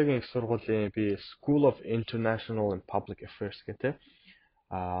Колумбиагийн их сургуулийн би School of International and Public Affairs гэдэг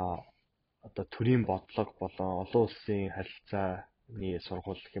одоо төрийн бодлого болон олон улсын харилцааны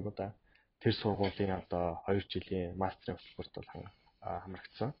сургууль гэх юм уу да. Тэр сургуулийн одоо 2 жилийн мастерын хөтөлбөрт бол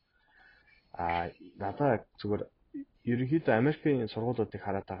хамрагдсан. Надаа зүгээр ерөнхийдөө Америкийн сургуулиудыг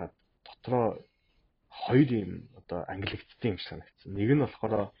хараад байгаа дотроо 2 юм одоо англигдсан юм шиг санагдсан. Нэг нь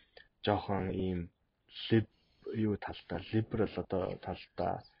болохоор жоохон ийм юу талтай liberal одоо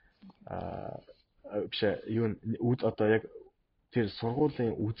талтай биш юу одоо яг тэр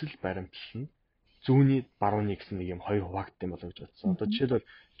сургуулийн үзэл баримтлал нь зүүнний барууны гэсэн нэг юм хоёр хуваагдсан юм болоо гэж бодсон. Одоо жишээлбэл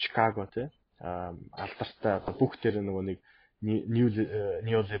Чикаго тий алдартай одоо бүх тэр нөгөө нэг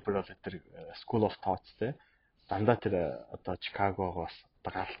neoliberal тэр School of Thought тий дандаа тэр одоо Чикагогоос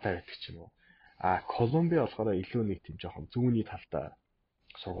одоо гаралтай байдаг ч юм уу. Колумбиа болохоор илүү нэг тийм жоохон зүүнний талтай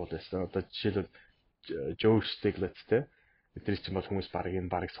сургууль байсан. Одоо жишээлбэл George Stiglitz тий тэр чинь бол хүмүүс баг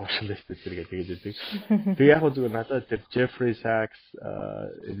socialist гэдэг байдаг. Тэгээ яг зүгээр надад тэр Jeffrey Sachs,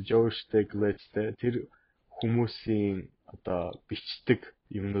 George Stiglitz тэр хүмүүсийн одоо бичдэг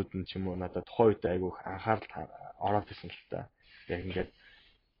юмнууд нь ч юм уу надад тухайн үед айгүй анхаарал ороод ирсэн л та. Яг ингээд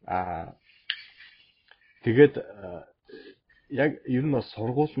тэгээд яг ер нь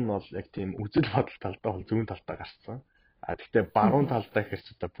сургууль нь бол яг тийм үзэл бодол талдаа бол зүүн талдаа гарсан. Гэхдээ баруун талдаа ихэр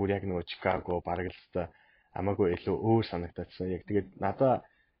ч одоо бүр яг нөгөө Чикаго бараг л та амаагүй илүү өөр санагдчихсан. Яг тэгээд надаа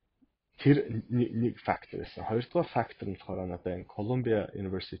тэр нэг фактор байсан. Хоёрдугаар фактор нь болохоор надаа энэ Columbia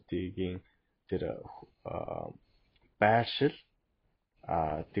University-гийн тэр байршил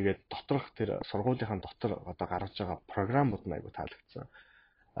тэгээд доторх тэр сургуулийнхаа дотор одоо гаргаж байгаа програмууд нь айгүй таалагдсан.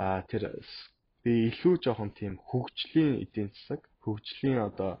 Тэр би илүү жоохон тийм хөгжлийн эдийн засаг, хөгжлийн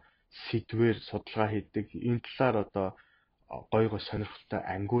одоо сэдвээр судалгаа хийдэг. Энэ талаар одоо гой сонирхолтой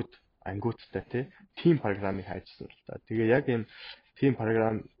ангиудтай тийм програмыг хайжсан л та. Тэгээ яг энэ тийм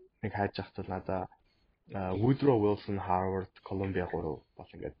програмыг хайж байхад надаа Woodrow Wilson, Harvard, Columbia гурав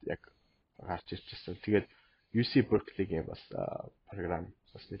бол ингээд яг гарч ирчихсэн. Тэгээд UC Berkeley-гийн бас програм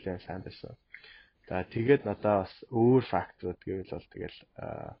бас нэлээд сайн байсан. Тэгээд надаа бас өөр факторууд гэвэл бол тэгэл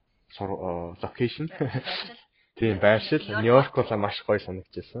location тийм байршил Нью-Йорк бол маш гоё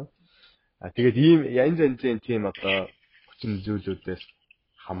санагдчихсан. Тэгээд ийм янз янзын тийм одоо хүчин зүйлүүдээс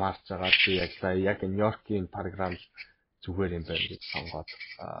хамаарч байгаа би яг Нью-Йоркийн програм зүгээр юм байна гэж сонгоод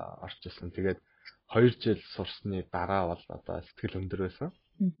орж ирсэн. Тэгээд 2 жил сурсны дараа бол одоо сэтгэл өндөр байсан.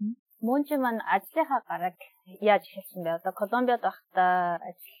 Мөн ч маань ажлынхаа гараг яаж эхэлсэн бэ? Одоо Колумбиад байхдаа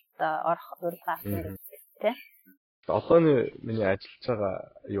ажилд орох урилга авсан тий? Одоо миний ажиллаж байгаа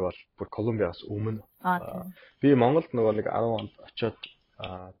юу бол бүр Колумбиас өмнө. Би Монголд нөгөө нэг 10 онд очиод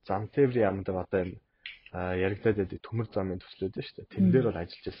зам тээврийн яамд одоо энэ яригдаад байдаг төмөр замын төслүүд нь шүү дээ. Тэн дээр бол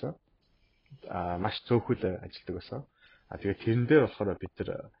ажиллаж байсан. Маш цөөхөл ажилладаг байсан. Тэгээд тэрэн дээр болохоор бид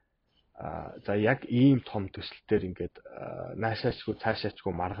нар за яг ийм том төсөл дээр ингээд наашаачгүй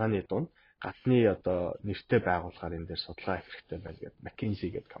цаашаачгүй маргааны дунд гадны одоо нэртэй байгууллагаар энэ дээр судалгаа хийх хэрэгтэй байна гэдэг McKinsey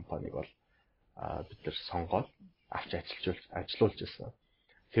гэдэг компаниг бол бид нар сонгоод авч ажиллуулж байсан.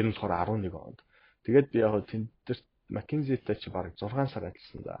 Тэр нь болохоор 11 онд. Тэгээд би яг тэнд дээр McKinsey-тэй чи бараг 6 сар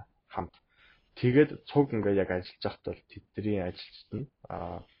ажилласан да хамт. Тэгээд цуг ингээ яг ажиллаж байхад бол тэдний ажилчид нь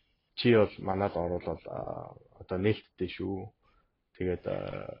чи бол манад оруулаад одоо нээлттэй шүү. Тэгээд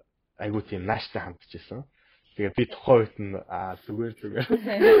айгуу тийм нааштай хандж байсан. Тэгээ би тухайн үед нь зүгээр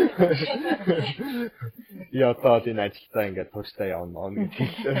яа одоо энэ ажилдаа ингээд тууштай явна гэж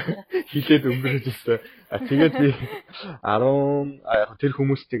хэлээд өнгөрөөж ирсэн. Тэгээд би 10 яг тэр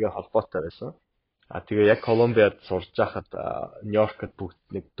хүмүүстэйгээ холбоотой байсан. Тэгээ яг Колумбиад сурж байхад Нью-Йоркд бүгд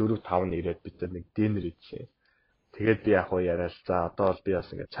нэг 4-5 нь ирээд бид нэг динер идсэн. Тэгээд би яг уу яриад за одоо би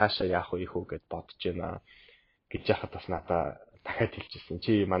бас ингээд цаашаа яах вэ гэд бодож байна гэж яхад бас надаа дахиад хэлчихсэн.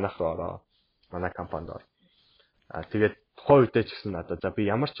 Чи манайх руу ороо. Манай компанид ор. Тэгээд тухайн үедээ ч гэсэн надад за би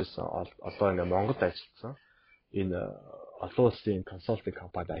ямар ч байсан одоо ингээд Монголд ажилласан. Энэ олон улсын консалтинг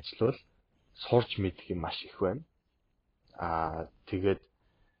компанид ажиллавал сурч мэдэх юм маш их байна. Тэгээд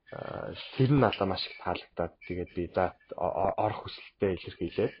тэр нь надад маш их таалагдаад тэгээд би за орох хүсэлтэд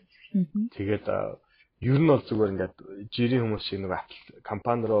илэрхийлээд тэгээд ер нь бол зүгээр ингээд жирийн хүмүүс шиг нэг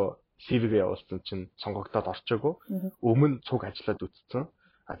компани руу CV-гээ явуулсан чинь сонгогдоод орчоогүй. Өмнө цуг ажиллаад үтцсэн.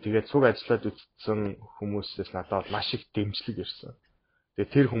 Тэгээд цуг ажиллаад үтцсэн хүмүүсээс надад маш их дэмжлэг ирсэн.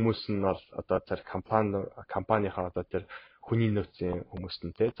 Тэгээд тэр хүмүүс нь бол одоо тэр компанийнхаа одоо тэр хүний нөөцийн хүмүүс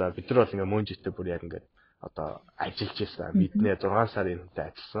нь те. За бид нар бол ингээд мөнжитэй бүр яг ингээд одоо ажиллаж байсан. Бидний 6 сар энэ хүнтэй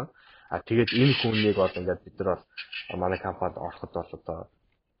ажилласан. Тэгээд энэ хүнийг бол ингээд бид нар бол манай компанид ороход бол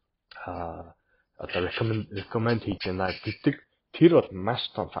одоо recommend хийж байна гэдэг тэр бол маш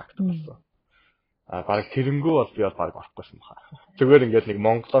том фактор болсон. Бараг тэрнгүү бол би бол бараг орохгүй юм хаа. Зүгээр ингээд нэг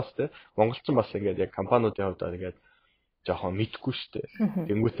Монголоос те монголчин бас ингээд яг компаниудын хувьд ингээд жоохон мэдгүй штэ.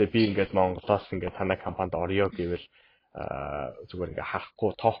 Тэнгүүтээ би ингээд Монголоос ингээд танай компанид орё гэвэл зүгээр ингээд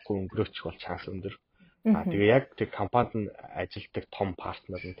харахгүй тоохгүй өнгөрөөчих бол шанс өндөр. Тэгээ яг тэр компанид нь ажилладаг том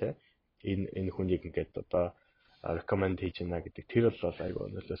партнер нь те энэ хүнийг ингээд одоо recommend хийж байна гэдэг тэр бол айгүй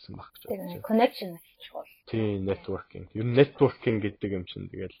нөлөөсөн баг гэж байна. Connection гэж бол. Тийм networking. Ер нь networking гэдэг юм чинь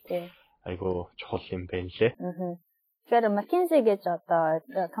тэгэл айгүй чухал юм байна лээ. Тэгэхээр McKinsey гэж одоо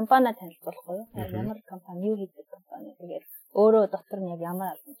компани танилцуулах уу? Ямар компани, юу хийдэг компани. Тэгээд өөрөө дотор нь яг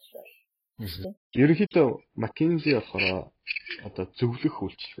ямар албан тушаал. Ерөнхийдөө McKinsey болохоор одоо зөвлөх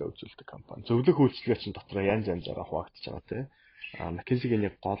үйлчилгээ үзүүлдэг компани. Зөвлөх үйлчилгээ чинь дотроо янз янзаар хуваагдаж байгаа тийм. McKinsey-гийн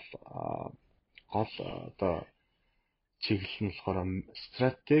яг гол одоо чиглэл нь болохоор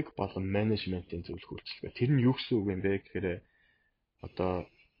стратеги болон менежментийн зөвлөх үйлчилгээ. Тэр нь юу гэсэн үг юм бэ гэхээр одоо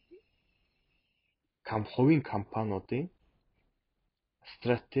хувийн компаниудын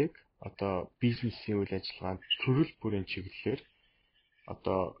стратеги одоо бизнесийн үйл ажиллагаанд төрөл бүрийн чиглэлээр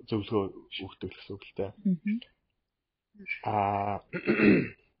одоо зөвлөгөө өгдөг гэсэн үг л дээ.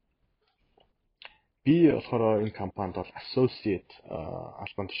 Би болохоор энэ компанид бол associate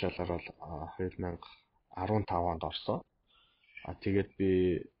албан тушаалаар бол 2015 онд орсон. Тэгээд би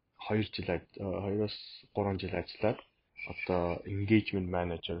 2-оос 3 жил ажиллаад одоо engagement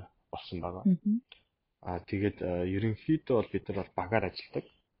manager болсон байгаа. Тэгээд ерөнхийдөө бол бид нар бол багаар ажилладаг.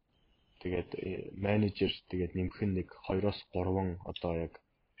 Тэгээд менежер тэгээд нэмэх нь нэг 2-оос 3 одоо яг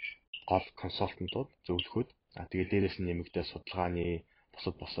гол консалтантууд зөвлөхөд. Тэгээд дээрээс нь нэмэгдээ судалгааны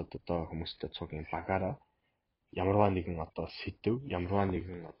бусад одоо хүмүүстэй цугийн багаараа ямарваа нэгэн одоо сэдв, ямарваа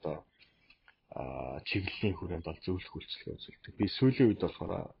нэгэн одоо чиглэлийн хүрээнд бол зөвлөх үйлчилгээ үзүүлдэг. Би сүүлийн үед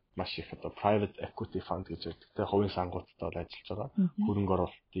болохоор маш их одоо private equity fund гэж ярьдаг. Тэгээ хувийн сангуудтай бол ажиллаж байгаа. Хөрөнгө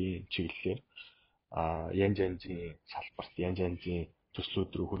оруулалтын чиглэлээр янз янзын салбарт янз янзын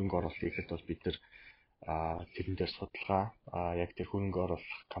төслүүд рүү хөрөнгө оруулалт хийхэд бол бид нар тэрэн дээр судалгаа яг тэр хөрөнгө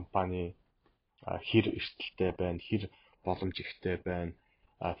оруулах компани хэр эрсдэлтэй байна, хэр боломж ихтэй байна.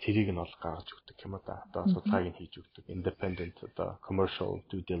 Тэрийг нь бол гаргаж өгдөг юм да. Одоо судалгааг нь хийж өгдөг. Independent одоо commercial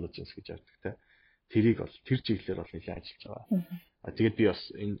due diligence гэж ярьдаг те. Тэрийг бол тэр чиглэлээр бол нэлээд ажиллаж байгаа. Тэгээд би бас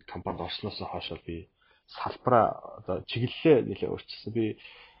энэ компанид орсноос хойш би салбараа одоо чиглэлээ нэлээд өөрчилсөн. Би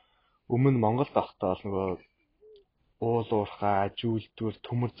өмнө Монголд байхдаа бол нөгөө уул уурхай, аж үйлдвэр,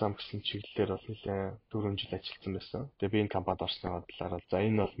 төмөр зам гэсэн чиглэлээр бол нэлээд 4 жил ажилласан байсан. Тэгээд би энэ компанид орсноос талаар за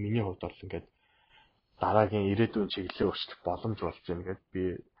энэ бол миний хувьд бол ингээд дараагийн ирээдүйн чиглэлээ өөрчлөх боломж болж байна гэдээ би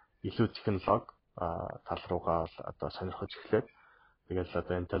илүү технологи тал руугаа одоо сонирхож эхлээд тэгэл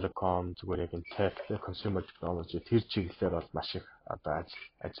одоо энэ telecom зүгээр яг энэ tech, consumer technology тэр чиглэлээр бол маш их одоо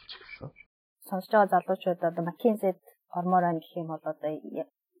ажиллаж эхэлсэн. Сонсож байгаа залуучууд одоо McKinsey-д ормоор байна гэх юм бол одоо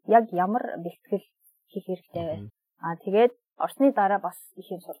яг ямар бэлтгэл хийх хэрэгтэй вэ? Тэгээд орсны дараа бас их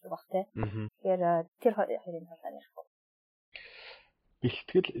юм сурдаг баг тий. Тэгэхээр тэр хоёрын талаар ярихгүй.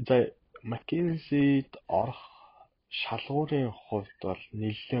 Бэлтгэл за McKinsey-д орох шалгуурын хувьд бол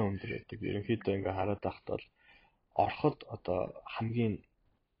нэлээд өндөр байдаг. Ерөнхийдөө ингээ хараад байхад бол ороход одоо хамгийн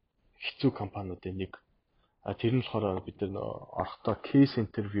хэцүү компаниудын нэг. Тэр нь болохоор бид нар орохдоо case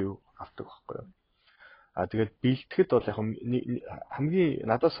interview авдаг байхгүй юу? Тэгээд бэлтгэд бол яг хамгийн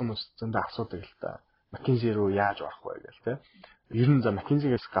надаас хүмүүс зөндөө асуудаг л та. McKinsey руу яаж орох вэ гэл тэ. Ер нь за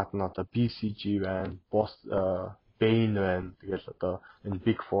McKinsey-гээс гадна одоо BCG байна, Bain байна. Тэгэл одоо энэ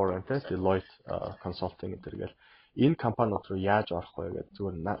Big Four байна тэ. Deloitte Consulting гэдэг гэл энэ компаниуд руу яаж орох вэ гэдэг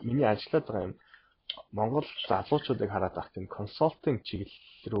зүгээр миний ажиллаад байгаа юм Монгол залуучуудыг хараад ахт энэ consulting чиглэл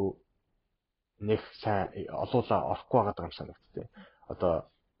рүү нэг сайн олуулаа орохгүй байгаа юм санагдтыг. Одоо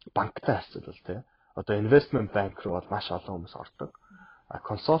банктай харьцуулбал тэ. Одоо investment bank руу бол маш олон хүмүүс ордог.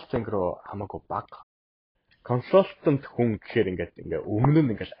 Consulting руу хамаагүй бага. Consultant хүн гэхээр ингээ өмнө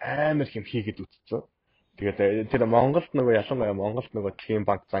нь ингээ амар хэм хийгээд үтцсэн. Тэгээд тэр Монголд нөгөө ялангуяа Монголд нөгөө тийм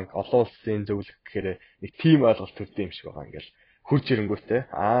банк занк олон улсын зөвлөх гэхээр нэг тийм ойлголт төрдөг юм шиг байгаа ингээл хурж ирэнгүүтээ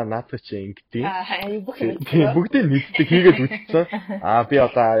наадах чи ингэдэг. Бүгдийг нийтдээ хийгээд үтцсэн. Би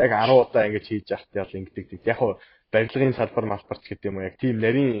одоо яг 10 удаа ингэж хийж яхад ял ингэдэг. Яг хуу барилгын салбар малбарч гэдэг юм уу яг тийм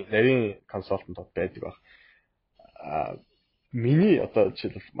нарийн консалтантууд байдаг баг. Миний одоо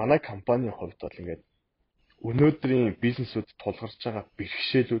жишээлбэл манай компанийн хувьд бол ингээд өнөөдрийн бизнесүүд тулгарч байгаа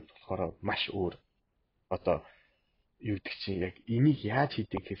бэрхшээлүүд болохоор маш өөр. Одоо юу гэдэг чинь яг энийг яаж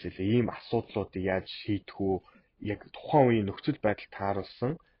хийдэг гэхээсээ ийм асуудлуудыг яаж шийдэх үү яг тухайн үеийн нөхцөл байдал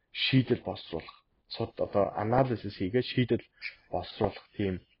тааруулсан шийдэл боловсруулах одоо анализис хийгээд шийдэл боловсруулах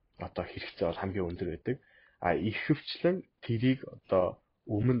тийм одоо хэрэгцээ бол хамгийн өндөр байдаг. Ихэвчлэн тэрийг одоо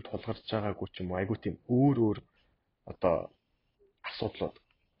өмнө тулгарч байгаагүй ч юм уу айгуу тийм өөр одоо асуудлууд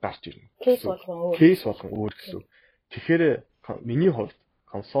гарч ирнэ. Кейс болгон өөр гэсэн. Тэгэхээр миний хувьд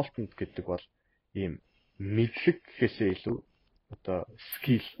консалтант гэдэг бол ийм мэдлэг гэхээсээ илүү одоо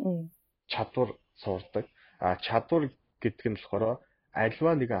скил чадвар суурдаг. Чадвар гэдэг нь болохоор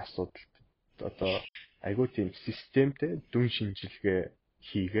альва нэгэн асуудалд одоо айгуу тийм системтэй дүн шинжилгээ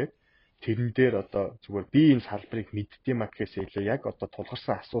хийгээд тэрэн дээр одоо зүгээр би энэ салбарыг мэддэм гэхээсээ илүү яг одоо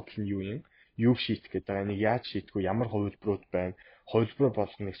тулгарсан асуудал нь юу шийдэх гэдэг байгаа, энийг яаж шийдэх вэ, ямар хувилбарууд байна, хувилбар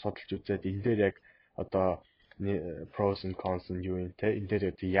болгоныг судалж үзээд энэ дээр яг одоо pros and cons нь юу юм те, энэ дээр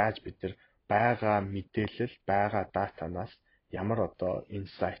яаж бид нар байгаа мэдээлэл, байгаа датанаас ямар одоо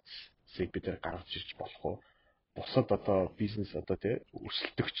insights-ыг бид нар гаргаж ирж болох вэ? Бусад одоо бизнес одоо те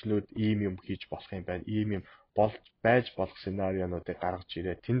өрсөлдөгчнүүд ийм юм хийж болох юм байна, ийм юм байж болох сценарионуудыг гаргаж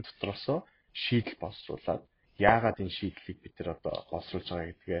ирээ. Тэн дотроосоо шийдэл боловсруулад яагаад энэ шийдлийг бид нар одоо боловсруулж байгаа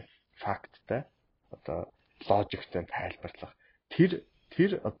гэдгээ факттай одоо логиктэй тайлбарлах.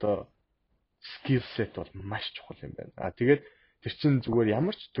 Тэр одоо skill set бол маш чухал юм байна. Тэгээд тэр чинь зүгээр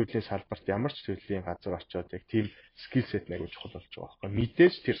ямар ч төрлийн салбарт ямар ч төрлийн газар очиод яг тийм skill set нэг чухал болж байгаа байхгүй.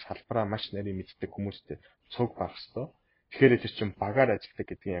 Мэдээж тэр салбараа маш нарийн мэддэг хүмүүстэй цуг байх хэвээр. Тэгэхээр тэр чинь багаар ажилладаг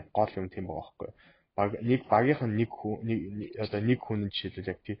гэдгийг яг гол юм тийм байгаа байхгүй. Нэг багийнх нь нэг хүн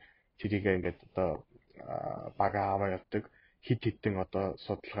жишээлбэл яг тэрийг ингээд одоо бага аваа явдаг хид хідэн одоо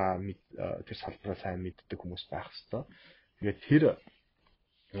судалгаа тэр салбараа сайн мэддэг хүмүүс байх хэвээр. Тэгээд тэр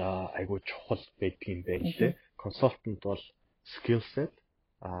айгуу чухал байдаг юм байна лээ. Consultant бол skill set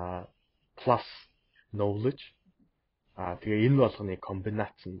plus knowledge тэгээ энэ болгоны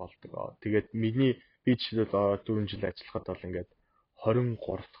комбинац нь болдог. Тэгээд би жишээлбэл 4 жил ажиллахад бол ингээд 23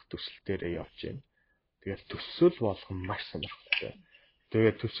 дахь төсөл дээрээ явж байна. Тэгээд төсөл болгон маш сонирхолтой.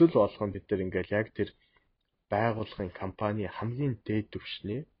 Тэгээд төсөл болгон бид нар ингээд яг тэр байгууллагын компани хамгийн дээд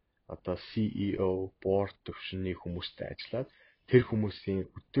түвшний одоо CEO, board түвшний хүмүүстэй ажиллаад тэр хүмүүсийн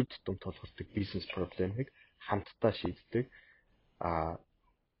өдөр тутам тулгардаг бизнес проблемыг хамтдаа шийддэг.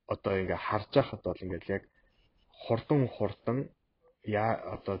 Одоо ингээ харж байхад бол ингээд яг хурдан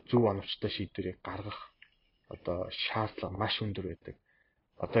одоо зөв оновчтой шийдвэрийг гаргах одоо шаардлага маш өндөр байдаг.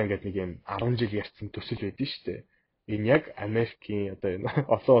 Одоо ингээд нэг юм 10 жил ярьсан төсөл байдсан шүү дээ. Энэ яг Америкийн одоо энэ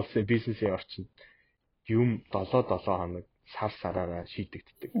олон улсын бизнесийн орчинд юм 7 хоног сараараа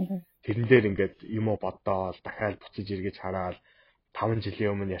шийдэгддэг. Тэрэн дээр ингээд юм уу бодоол дахиад буцаж эргэж хараад 5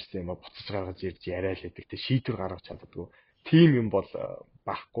 жилийн өмнө ярьсан юм буцаж гаргаж ирж яриа л гэдэг. Тэ шийдвэр гаргаж чаддаггүй. Тим юм бол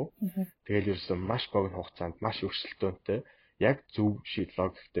байхгүй. Тэгэл ерөөсөн маш богино хугацаанд маш өрсөлдөөнтэй яг зөв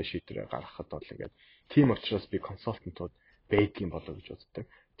логиктэй шийдвэр гаргахад бол ингээд тийм учраас би консалтантууд байдгийн болоо гэж боддог.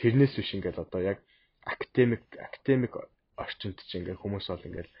 Тэрнээс биш ингээд одоо яг академик орчинд чинь ингээ хүмүүс бол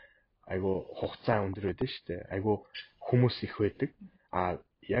ингээ айгу хугацаа өндөр байдаг шүү дээ. Айгу хүмүүс их байдаг.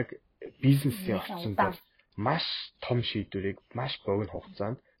 Яг бизнесийн орчинд бол маш том шийдвэрийг маш богино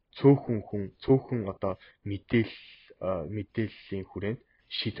хугацаанд цөөхөн одоо мэдээллийн хүрээнд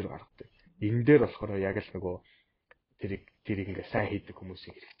шийдвэр гаргадаг. Энэ дээр болохоор яг л нөгөө тэрийг ингээ сайн хийдэг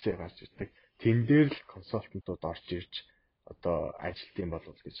хүмүүсийн хэрэгцээ гарч ирдэг. Тэн дээр л консалтантууд орж ирж одоо ажилтсан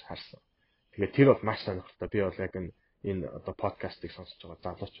болов гэж харсан. Тэгээд тэр бол маш сонирхолтой. Би бол яг энэ одоо подкастыг сонсож байгаа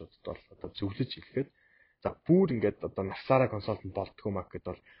залуучуудад бол одоо зөвлөж хэлэхэд за бүр ингээд одоо насаараа консалтант болдгоо маа гэхэд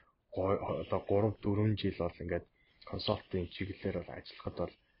бол одоо 3-4 жил бол ингээд консалтын чиглэлээр бол ажиллахад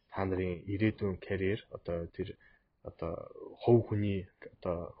бол та нарын ирээдүйн карьер одоо тэр одоо хувь хүний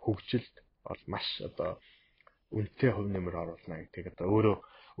одоо хөгжилд бол маш одоо үнэтэй хувь нэмэр оруулна гэдэг одоо өөрөө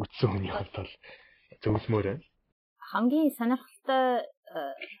үтсэн хүний хувьд бол зөвлөмөр байна. Хамгийн сонирхолтой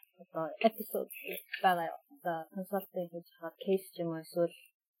одоо эпизод байгаа одоо консалтинг хийж байгаа кейс ч юм уу эсвэл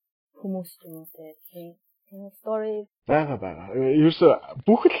хүмүүс ч юм уу тийм story байгаа. Ерөөсө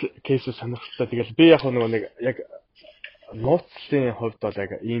бүх л кейсээ сонирхолтой. Тэгэл би яг нэг яг нууцлалын хувьд бол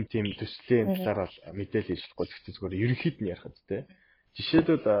яг ийм тийм төслийн талаар бол мэдээлэл хийж болохгүй гэхдээ зүгээр ерөнхийд нь ярихад те.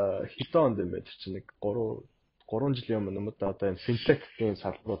 Жишээлбэл хэдэн онд юм бэ чинь нэг 3 жилийн өмнө одоо энэ финтекийн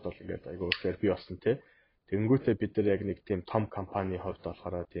салбарууд бол ингээд айгүй ихээр бий болсон те. Тэнгүүтээ бид нар яг нэг тийм том компани хувьд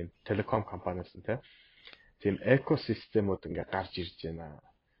болохоор тийм телеком компаниас нь те. Тийм экосистемүүд ингээд гарч ирж байна.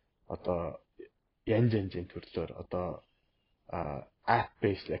 Одоо янз янзын төрлөөр одоо app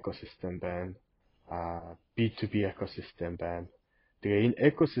based ecosystem байна. B2B ecosystem байна. Тэгээ энэ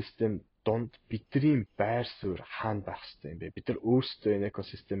ecosystem донд бидний байр суурь хаана байх хэрэгтэй юм бэ? Бид нар өөрсдөө энэ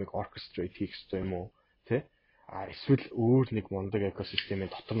ecosystem-ыг orchestrate хийх хэрэгтэй юм уу? Тэ? Эсвэл өөр нэг мундаг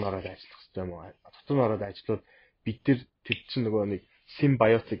ecosystem-ийн дотор нь ороод ажиллах хэрэгтэй юм уу? Дотор нь ороод ажиллаад бид нар тэр чинь нөгөө нэг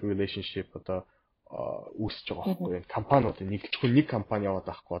symbiotic relationship одоо үүсэж байгаа байхгүй юу? Компаниуд нэгдэхгүй нэг компани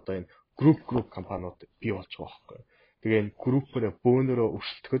яваад байхгүй одоо энэ group компаниуд бий болж байгаа байхгүй юу? Тэгээ энэ группээрээ бөөнөрөө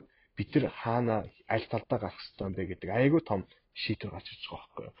өршөлтөхөд бид нар хаана аль талдаа гарах хэрэгтэй юм бэ гэдэг айгүй том шийдвэр гарч ирж байгаа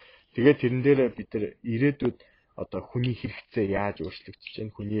байхгүй юу? Тэгээд тэрэн дээрээ бид нар ирээдүйд одоо хүний хэрэгцээ яаж өөрчлөгдөж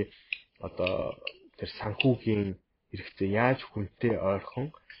чинь хүний одоо тэр санхүүгийн хэрэгцээ яаж хүнтэй ойрхон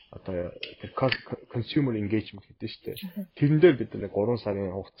одоо тэр consumer engagement гэдэг нь шүү дээ. Тэрэн дээр бид нэг 3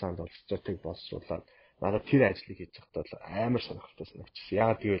 сарын хугацаанд бол стратеги боловсруулаад надад тэр ажлыг хийж байхдаа бол амар сонирхолтой санагдчихсан.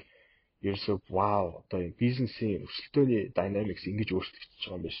 Яагаад гэвэл ерөөсөө вау одоо бизнесийн өрсөлдөөний dynamics ингэж өөрчлөгдөж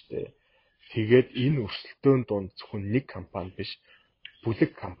байгаа юм байна шүү дээ. Тэгээд энэ өрсөлдөөн донд зөвхөн нэг компани биш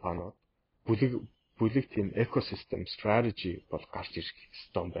бүлэг компаниуд бүлэг тийм ecosystem strategy бол гарч ирэх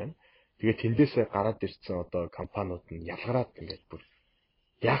ёстой юм байна. Тэгээд тэндээсээ гараад ирсэн одоо компаниуд нь ялгараад ингээд бүр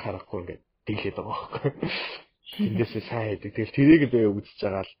яах аргагүй ингээд дийлээд байгаа байхгүй. Тэндээсээ сайн хийдэг. Тэгэл тэрийг би үзэж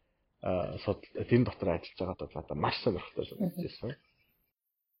байгаа л тэрэн дотор ажиллаж байгаад бол надад маш сонирхолтой санагдчихсан.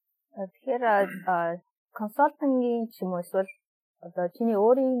 Тэгэхээр консалтингийн ч юм уу эсвэл одоо чиний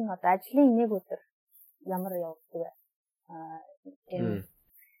өөрийн одоо ажлын нэг өдөр ямар явагддаг вэ? Тийм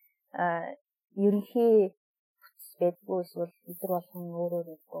ерөнхий байдгүй эсвэл өдөр болгон өөрөө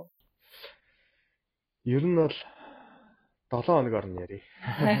байдгүй. Ер нь бол 7 хоногор нь яри.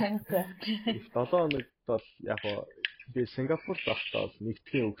 7 хоногт бол яг би Сингапурт байхдаа бол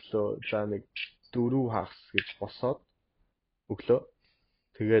нэгдгийн өглөө за нэг 4 хагас гэж босоод өглөө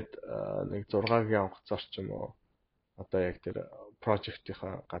тэгээд нэг 6-гийн онгоцоор ч юм уу одоо яг тэр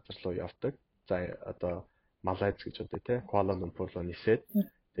project-ийнхаа газар руу явдаг. За одоо Малайз гэж одоо тий Куала Лумпур руу нисээд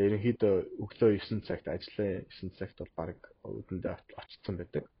тэгээд ерөнхийдөө өглөө 9 цагт ажлын 9 цагт бол баг өдөндөө очсон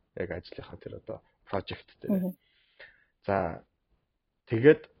байдаг. Яг ажлынхаа тэр одоо project дээр. За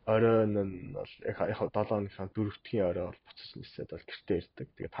тэгээд оройн нь бол яг 7 хоногийнхаа 4-ийн орой бол буцаж нисээд бол гэртээ ирдэг.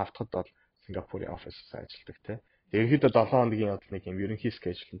 Тэгээд 5 дахьд бол Сингапурын офисээс ажилладаг тий. Ерөнхийдөө 7 хоногийн бол нэг юм ерөнхий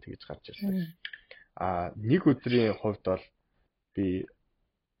schedule нь тэгж гарч ирдэг. Нэг өдрийн хувьд бол би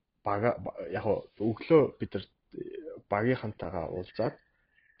бага яг өглөө бид нар багийнхантайгаа уулзаад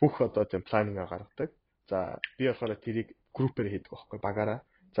бүх одоо тийм планинг гаргадаг. За би болохоор тэрийг группээр хийдэг байхгүй багаараа.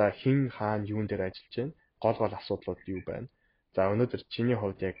 За хин хаана юун дээр ажиллаж байна? Гол асуудлууд юу байна? За өнөөдөр чиний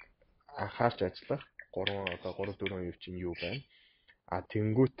хувьд яг анхаарч ажиллах 3-4 юу чинь юу байна?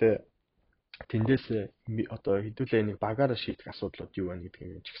 Тэнгүүтээ тэндээс одоо хэдүүлээ нэг багаараа шийдэх асуудлууд юу байна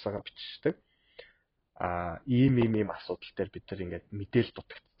гэдгийг чагсаагаа бичдэг. Ийм асуудал дээр бид нар ингээд мэдээлэл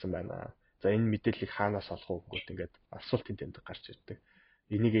дутагдсан байна. За энэ мэдээллийг хаанаас олох вэ гэдээ ингээд асуултын тэмдэг гарч ирдэг.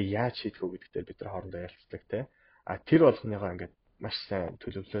 Энийг яаж шийдэх вэ гэдэг дээр бид нар хоорондоо ярилцдаг те. Тэр болгоныгоо ингээд маш сайн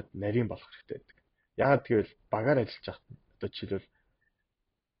төлөвлөөд нарийн болох хэрэгтэй байдаг. Яагаад гэвэл багаар ажиллаж байхад одоо жишээлбэл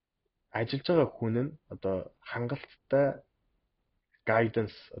ажиллаж байгаа хүн нь одоо хангалттай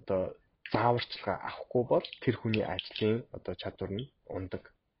guidance одоо зааварчилгаа авахгүй бол тэр хүний ажлын одоо чадвар нь ундаг.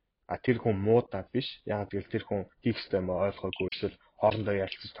 Тэр хүн муудаа биш. Яг гэвэл тэр хүн хийх ёстой юм ойлгоогүй эсвэл хоорондоо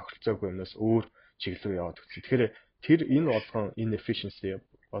ярилцаж тохиролцоогүй юмнаас өөр чиглэл рүү яваад өгсөн. Тэгэхээр тэр энэ болгон inefficiency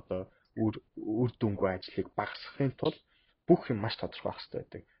одоо үр дүнгүй ажлыг багасгахын тулд бүх юм маш тодорхой байх хэрэгтэй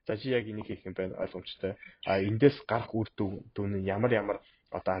байдаг. За чи яг энийг хийх юм байна ойлгомжтой. Эндээс гарах үр дүн нь ямар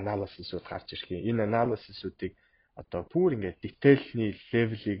одоо анализисүүд гарч ирэх юм. Энэ анализисүүдийг одоо бүр ингээд детальны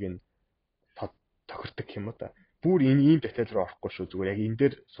левелийг нь тохирдог юм уу та. Бүр ийм деталь руу орохгүй шүү. Зүгээр яг энэ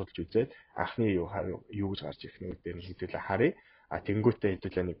дээр судалж үзээд анхны юу гэж гарч ирэх нэг дээр нь хэдүүлээ харъя. Тэнгүүтээ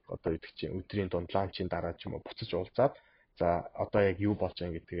хэдүүлээ нэг одоо идэх чинь өдрийн дунд ланчийн дараа ч юм уу буцаж уулзаад за одоо яг юу болж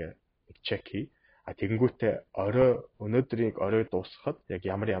байгаа гэдгээ чек хий. Тэнгүүтээ өнөөдрийг орой дуусгахад яг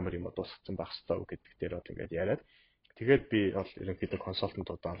ямар юм дуусгацсан байх ёстой гэдэг дээр бол ингээд яриад тэгээд би бол ерөнхийдөө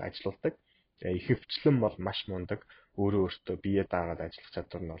консалтантуудаа ажилуулдаг. Ихэвчлэн бол маш мундаг өөртөө бие даагаад ажиллах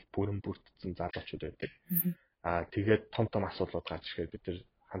чадвар нь бол бүрэн бүрдсэн залуучууд байдаг. Тэгээд том асуудлууд гарч ирэхэд бид нэр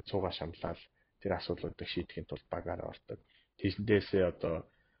ханцуугаа шамлаад тэр асуудлуудыг шийдэхин тулд багаараа ордог. Тэндээсээ одоо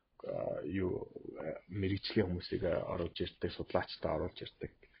мэрэгжлийн хүмүүсийг оруулж ирдэг, судлаачдаа оруулж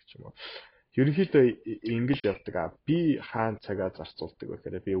ирдэг гэх юм уу. Ерөнхийдөө ингэж явдаг. Би хаана цагаа зарцуулдаг вэ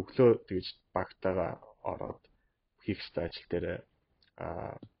гэхээр би өглөө тэгж багтаага ороод хийх ёстой ажил дээр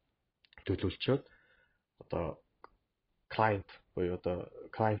төлөвлөчөөд одоо клиент буюу одоо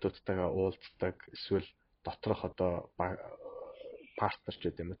клиентуудтайгаа уулздаг эсвэл доторх одоо партнерч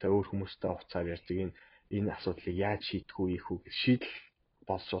гэдэг юм уу те өөр хүмүүстэй уцаар ярьдаг энэ асуудлыг яаж шийдэх үү шийдэл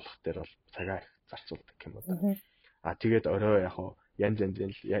боловсруулах дээр бол цагаа их зарцуулдаг юм уу. Тэгээд орой яг янз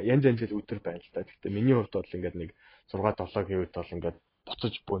янзын өдөр байна л да. Гэхдээ миний хувьд бол ингээд нэг 6-7-гийн үед бол ингээд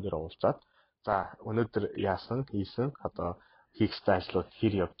буцаж бөөнөр уулзаад за өнөөдөр яасан хийсэн одоо хийх ёстой ажлууд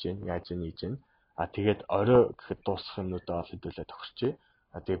хэр явж гин яаж хийж гин тэгээд орой гэхэд дуусах юмнуудаа бол хэдүүлээ тохирчээ.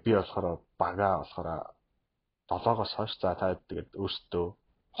 Тэгээд би болохоор багаа болохоор 7-оос хойш за та тэгээд өөртөө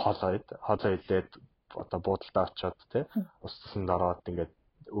хоолоо идээд одоо буудалдаа очиод те устсанд ороод ингээд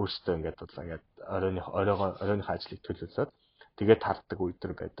өөртөө ингээд бодлоо ингээд оройн ажлыг төлөвлөд тэгээд харддаг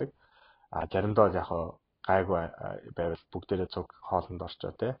үедэр байдаг. Заримдаа яг гайгүй байвал бүгдээрээ цуг хоолнд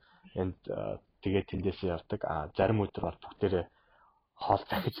орчоо те энд тэгээд тэндээсээ явдаг. Зарим өдөр бол бүгдээрээ хоол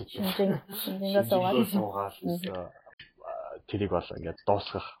захиж идэв. Суугаад тэрийг бол ингээд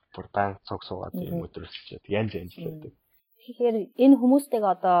дуусгах бүр байн цуг суугаад юм өдрөсчээд янз байдаг. Тэгэхээр энэ хүмүүстэйг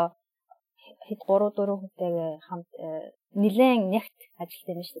одоо хэд 3-4 хүнтэйгээ хамт нэлээд нягт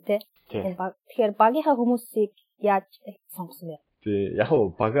ажилладаг юм шүү дээ тий. Тэгэхээр багийнхаа хүмүүсийг яаж сонгосон бэ? Тий яг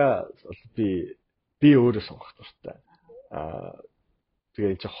бага би өөрөө сонгох дуртай.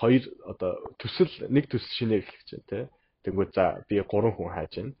 Тэгээд чи хоёр одоо нэг төсөл шинэ эхлэх чинь тий. Тэгвэл за би 3 хүн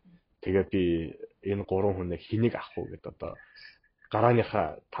хайж байна. Тэгээд би энэ 3 хүнийг хэнийг авах уу гэдээ одоо гарааныхаа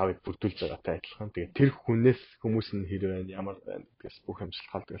тавыг бүрдүүлж байгаатай адилхан. Тэгээд тэр хүмүүс нь хэр байна, ямар байна гэдгээс бүх юм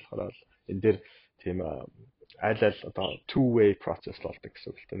шалтгаалдаг болохоор энэ дээр тийм аль одоо two-way process болдог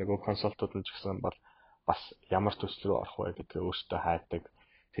гэсэн үг л дээ. Нөгөө консалтууд нь ч гэсэн бол бас ямар төсөл рүү орох вэ гэдгээ өөртөө хайдаг.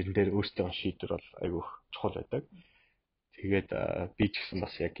 Тэрэн дээр өөртөө шийдвэр бол айгүй чухал байдаг. Тэгээд би ч гэсэн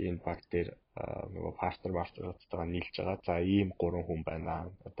бас яг энэ баг дээр нөгөө партнеруудтайгаа нийлж байгаа. За ийм 3 хүн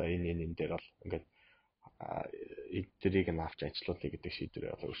байна. Одоо энэ дээр бол ингээд эдгэрийг нь авч ажиллуулъя гэдэг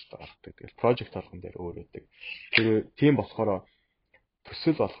шийдвэрээ бол өөртөө гаргадаг. Тэгээд project болгон дээр өөр байдаг. Тэр тийм болохоор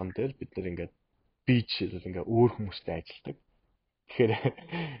төсөл болгон дээр бид нэр ингээд би жишээлбэл ингээд өөр хүмүүстэй ажилладаг. Тэгэхээр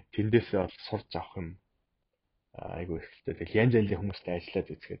тэндээсээ бол сурч авах юм айгүй ихтэй. Тэгэл янз янзын хүмүүстэй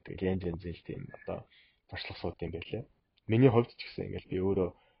ажиллаад үзэхэд тэгэл янз янзын тийм одоо туршлага сууд юм байлээ. Миний хувьд ч гэсэн ингээд би өөрөө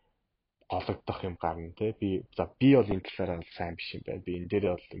гологдох юм гарна те. Би бол энэ талаараа сайн биш юм байна. Би энэ дээр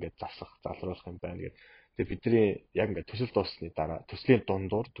бол ингээд залруулах юм байна гэдэг. Тэгээ бидний яг ингээд төсөл дуусны дараа төслийн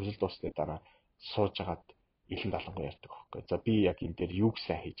дундуур төсөл дуусны дараа сууж агаад илэн далангуу ярьдаг байхгүй. За би яг энэ дээр юуг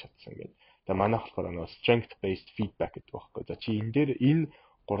сайн хийж чадсан гэдэг. Тэгээ манайх болохоор нөгөө strength based feedback гэдэг байхгүй. За чи энэ дээр энэ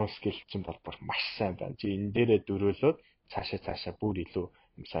 3 skill чинь бол маш сайн байна. Чи энэ дээрээ дөрөөлөөд цаашаа бүр илүү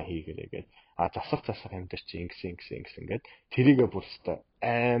юм сайн хийгээрэй гэдэг. Засах юм дээр чи ингэсэн гэдэг. Тэрийгээ бүр өстой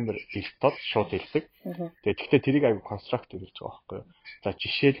амар их тод шууд хэлдэг. Тэгээ тэгтээ тэрийг аягүй construct хийж байгаа байхгүй. За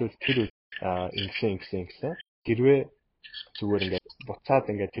жишээлбэл тэр ингэсэн. Хэрвээ зүгээр ингээд буцаад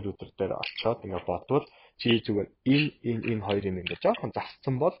ингээд тэр өдөр дээр очиод ингээд бодвол чи зүгээр энэ хоёр юм ингээд жоохон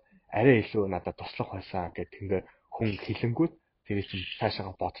засцсан бол арай илүү надад туслах байсан гэдэг ингээд хүн хэлэнгүүт тэр чинь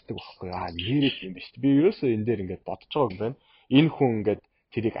цаашаа боддог байхгүй. Нэрэл юм биш. Би ерөөсөө энэ дээр ингээд бодож байгаа юм байна. Энэ хүн ингээд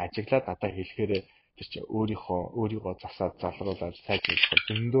тэрийг ажиглаад надад хэлэхээр тэр чинь өөрийгөө засаад залруулаад сайжруулах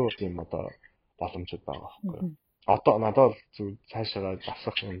зөндөө тийм одоо боломжууд байгаа байхгүй. Одоо надад зөв цаашаа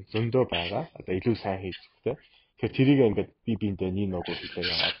засах юм зөндөө байгаа. Одоо илүү сайн хийж хэрэгтэй. Тэгэхээр тэрийг ингээд би биэндээ нэг нөгөө хэлээ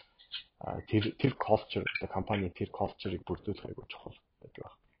яваад тэр culture, компани тэр culture-ыг бүрдүүлэх айгүй чухал байдаг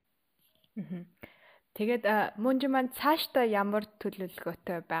байна. Тэгээд Мунжи маань цаашдаа ямар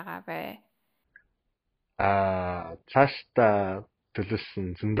төлөвлөгөөтэй байгаа вэ? Цаашдаа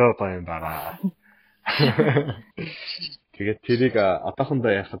төлөвлөсөн зөндөө гоё юм байгаа. Тэгээд тэрийг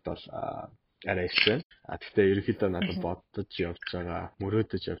одоохондоо яхад бол арай их байна. Гэхдээ ерөнхийдөө надад бодож явж байгаа,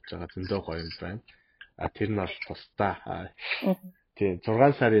 мөрөөдөж явж байгаа зөндөө гоё юм байна. Тэр нь бол тусдаа. Тийм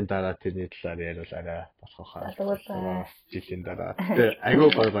 6 сарын дараа тэрний талаар яриул арай болох хаа. Жилийн дараа. Тэгээ айгүй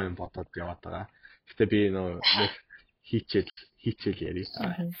гоё юм бодоод яваад байгаа. Гэтэ би нөө хийчихэл яри.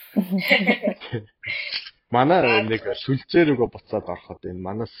 Манай нэг сүлжээ рүүгээ буцаад ороход энэ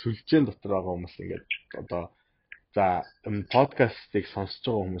манай сүлжээний дотор байгаа хүмүүс ингээд одоо за подкастыг сонсож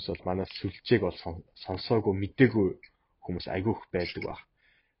байгаа хүмүүс бол манай сүлжээг бол сонсоогүй мэдээгүй хүмүүс айгүй их байдаг баг.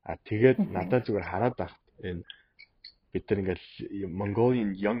 Тэгээд надад зүгээр хараад байхад энэ бид нар ингээд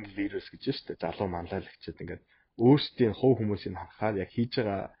Mongolian Young Leaders гэж шүү дээ. Залуу манлайлагчид ингээд өөрсдийн хувь хүмүүсийг харахаар яг хийж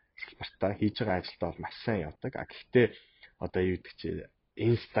байгаа салбартаа хийж байгаа ажилдаа бол маш сайн явдаг. Гэхдээ одоо юу гэдэг чи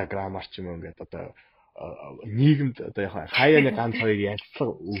Instagram-аар ч юм уу ингээд одоо нийгэмд одоо яг хаяаны ганц хоёр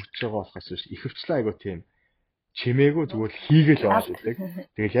ярилцлага өгж байгаа болохоос ихэвчлэн айгу тийм чимээгүй зүгээр хийгээл яваад байдаг.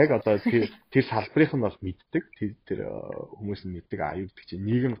 Тэгэл яг одоо тэр салбарынх нь бол мэддэг. Тэр хүмүүс нь мэддэг. Юу гэдэг чи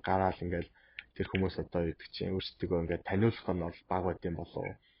нийгэм гараал ингээд тэр хүмүүс одоо юу гэдэг чи өөрсдөө ингээд таниулах нь бол баг байд юм болов.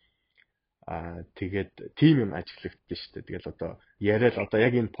 Тэгээд тим юм ажиглагддаг шүү дээ. Тэгэл одоо яриад одоо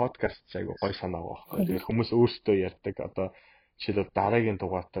яг энэ подкаст айгу гой санаа байхгүй. Тэгэл хүмүүс өөрсдөө ярьдаг. Одоо жишээлбэл дараагийн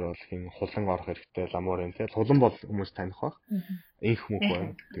дугаартаар бол хин хулан орох хэрэгтэй ламуурын тий. Хулан бол хүмүүс таних баг. Инх мөх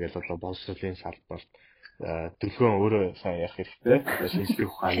байна. Тэгэл одоо боловсролын салбарт төлгөөн өөрөө сайн ярих хэрэгтэй. Шинжлэх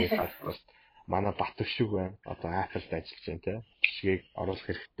ухааны салбарт манай Батөвшиг байна. Одоо Apple-д ажиллаж байна тий. Жишгийг оруулах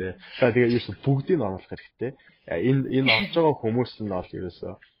хэрэгтэй. Тэгээ ерөөсө бүгдийг оруулах хэрэгтэй. Энэ орж байгаа хүмүүс нь бол ерөөсө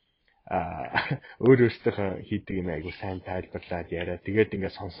өөрөөсөө хийдэг юм айгу сайн тайлбарлаад яриа. Тэгээд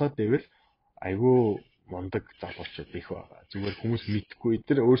ингээд сонсоод байвал айгу мундаг залуучууд их байгаа. Зүгээр хүмүүс мэдхгүй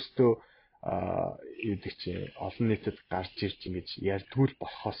эдгээр өөрсдөө юу гэдэг чи олон нийтэд гарч ирж ингэж ярьдгүй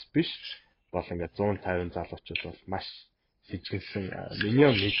болохоос биш бол ингээд 150 залуучууд бол маш сэжгэлсэн. Миний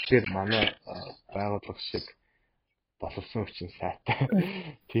мэдгээр манай байгууллага шиг боловсон хүчин сайтай.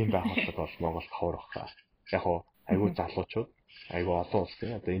 Тийм байгууллагад бол Монголд ховрох хаа. Яг уу айгу залуучууд айгу олон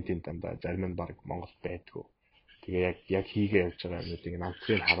улсын одоо энэ тийм дандаа зарим нь баг Монголд байдгүй. Тэгээ яг хийгээ явж байгаа юмнуудыг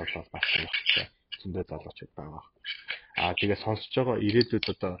намтрыг харуулбал маш сонирхолтой. Зөндөө залуучууд байгаа. Тэгээ сонсож байгаа ирээдүйд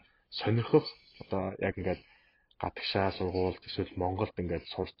одоо сонирхох одоо яг ингээд гадагшаа сургуульд эсвэл Монголд ингээд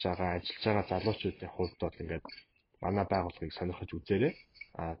сурч байгаа, ажиллаж байгаа залуучуудын хувьд бол ингээд манай байгууллагыг сонирхож үзээрэй.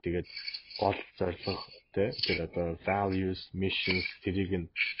 Тэгээд гол зорилго тэр одоо values, missions тэрийг нь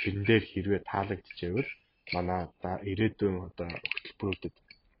тэрэн дээр хэрвээ таалагдчихвэл манай ирээдүйн одоо хөтөлбөрүүдэд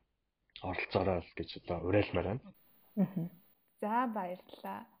оролцоорой гэж одоо уриалмаар байна. За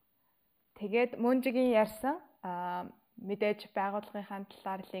баярлалаа. Тэгээд Мунжигийн ярьсан мэдээж байгууллагынхаа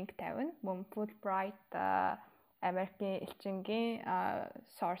талаар линк тавина. Мөн Fulbright Америкийн элчингийн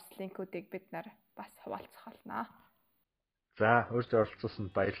source линкүүдийг бид нар бас хуваалцах болно. За өөрсдөө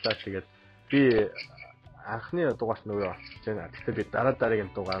оролцуулсанд баярлалаа. Тэгээд би анхны дугаарт нөгөө олчихж байна. Гэхдээ би дараагийн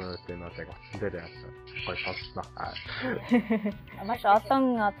дугааруудыг нь яг утсан дээр яасан. Гой сонсноо. Маш олон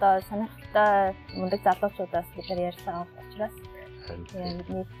одоо сонирхолтой мундаг залуучуудаас бид нар ярьсан учраас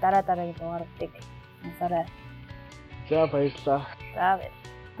бидний дараагийн дугааруудыг ансаарай. За баярлалаа. За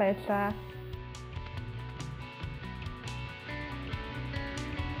баярлалаа.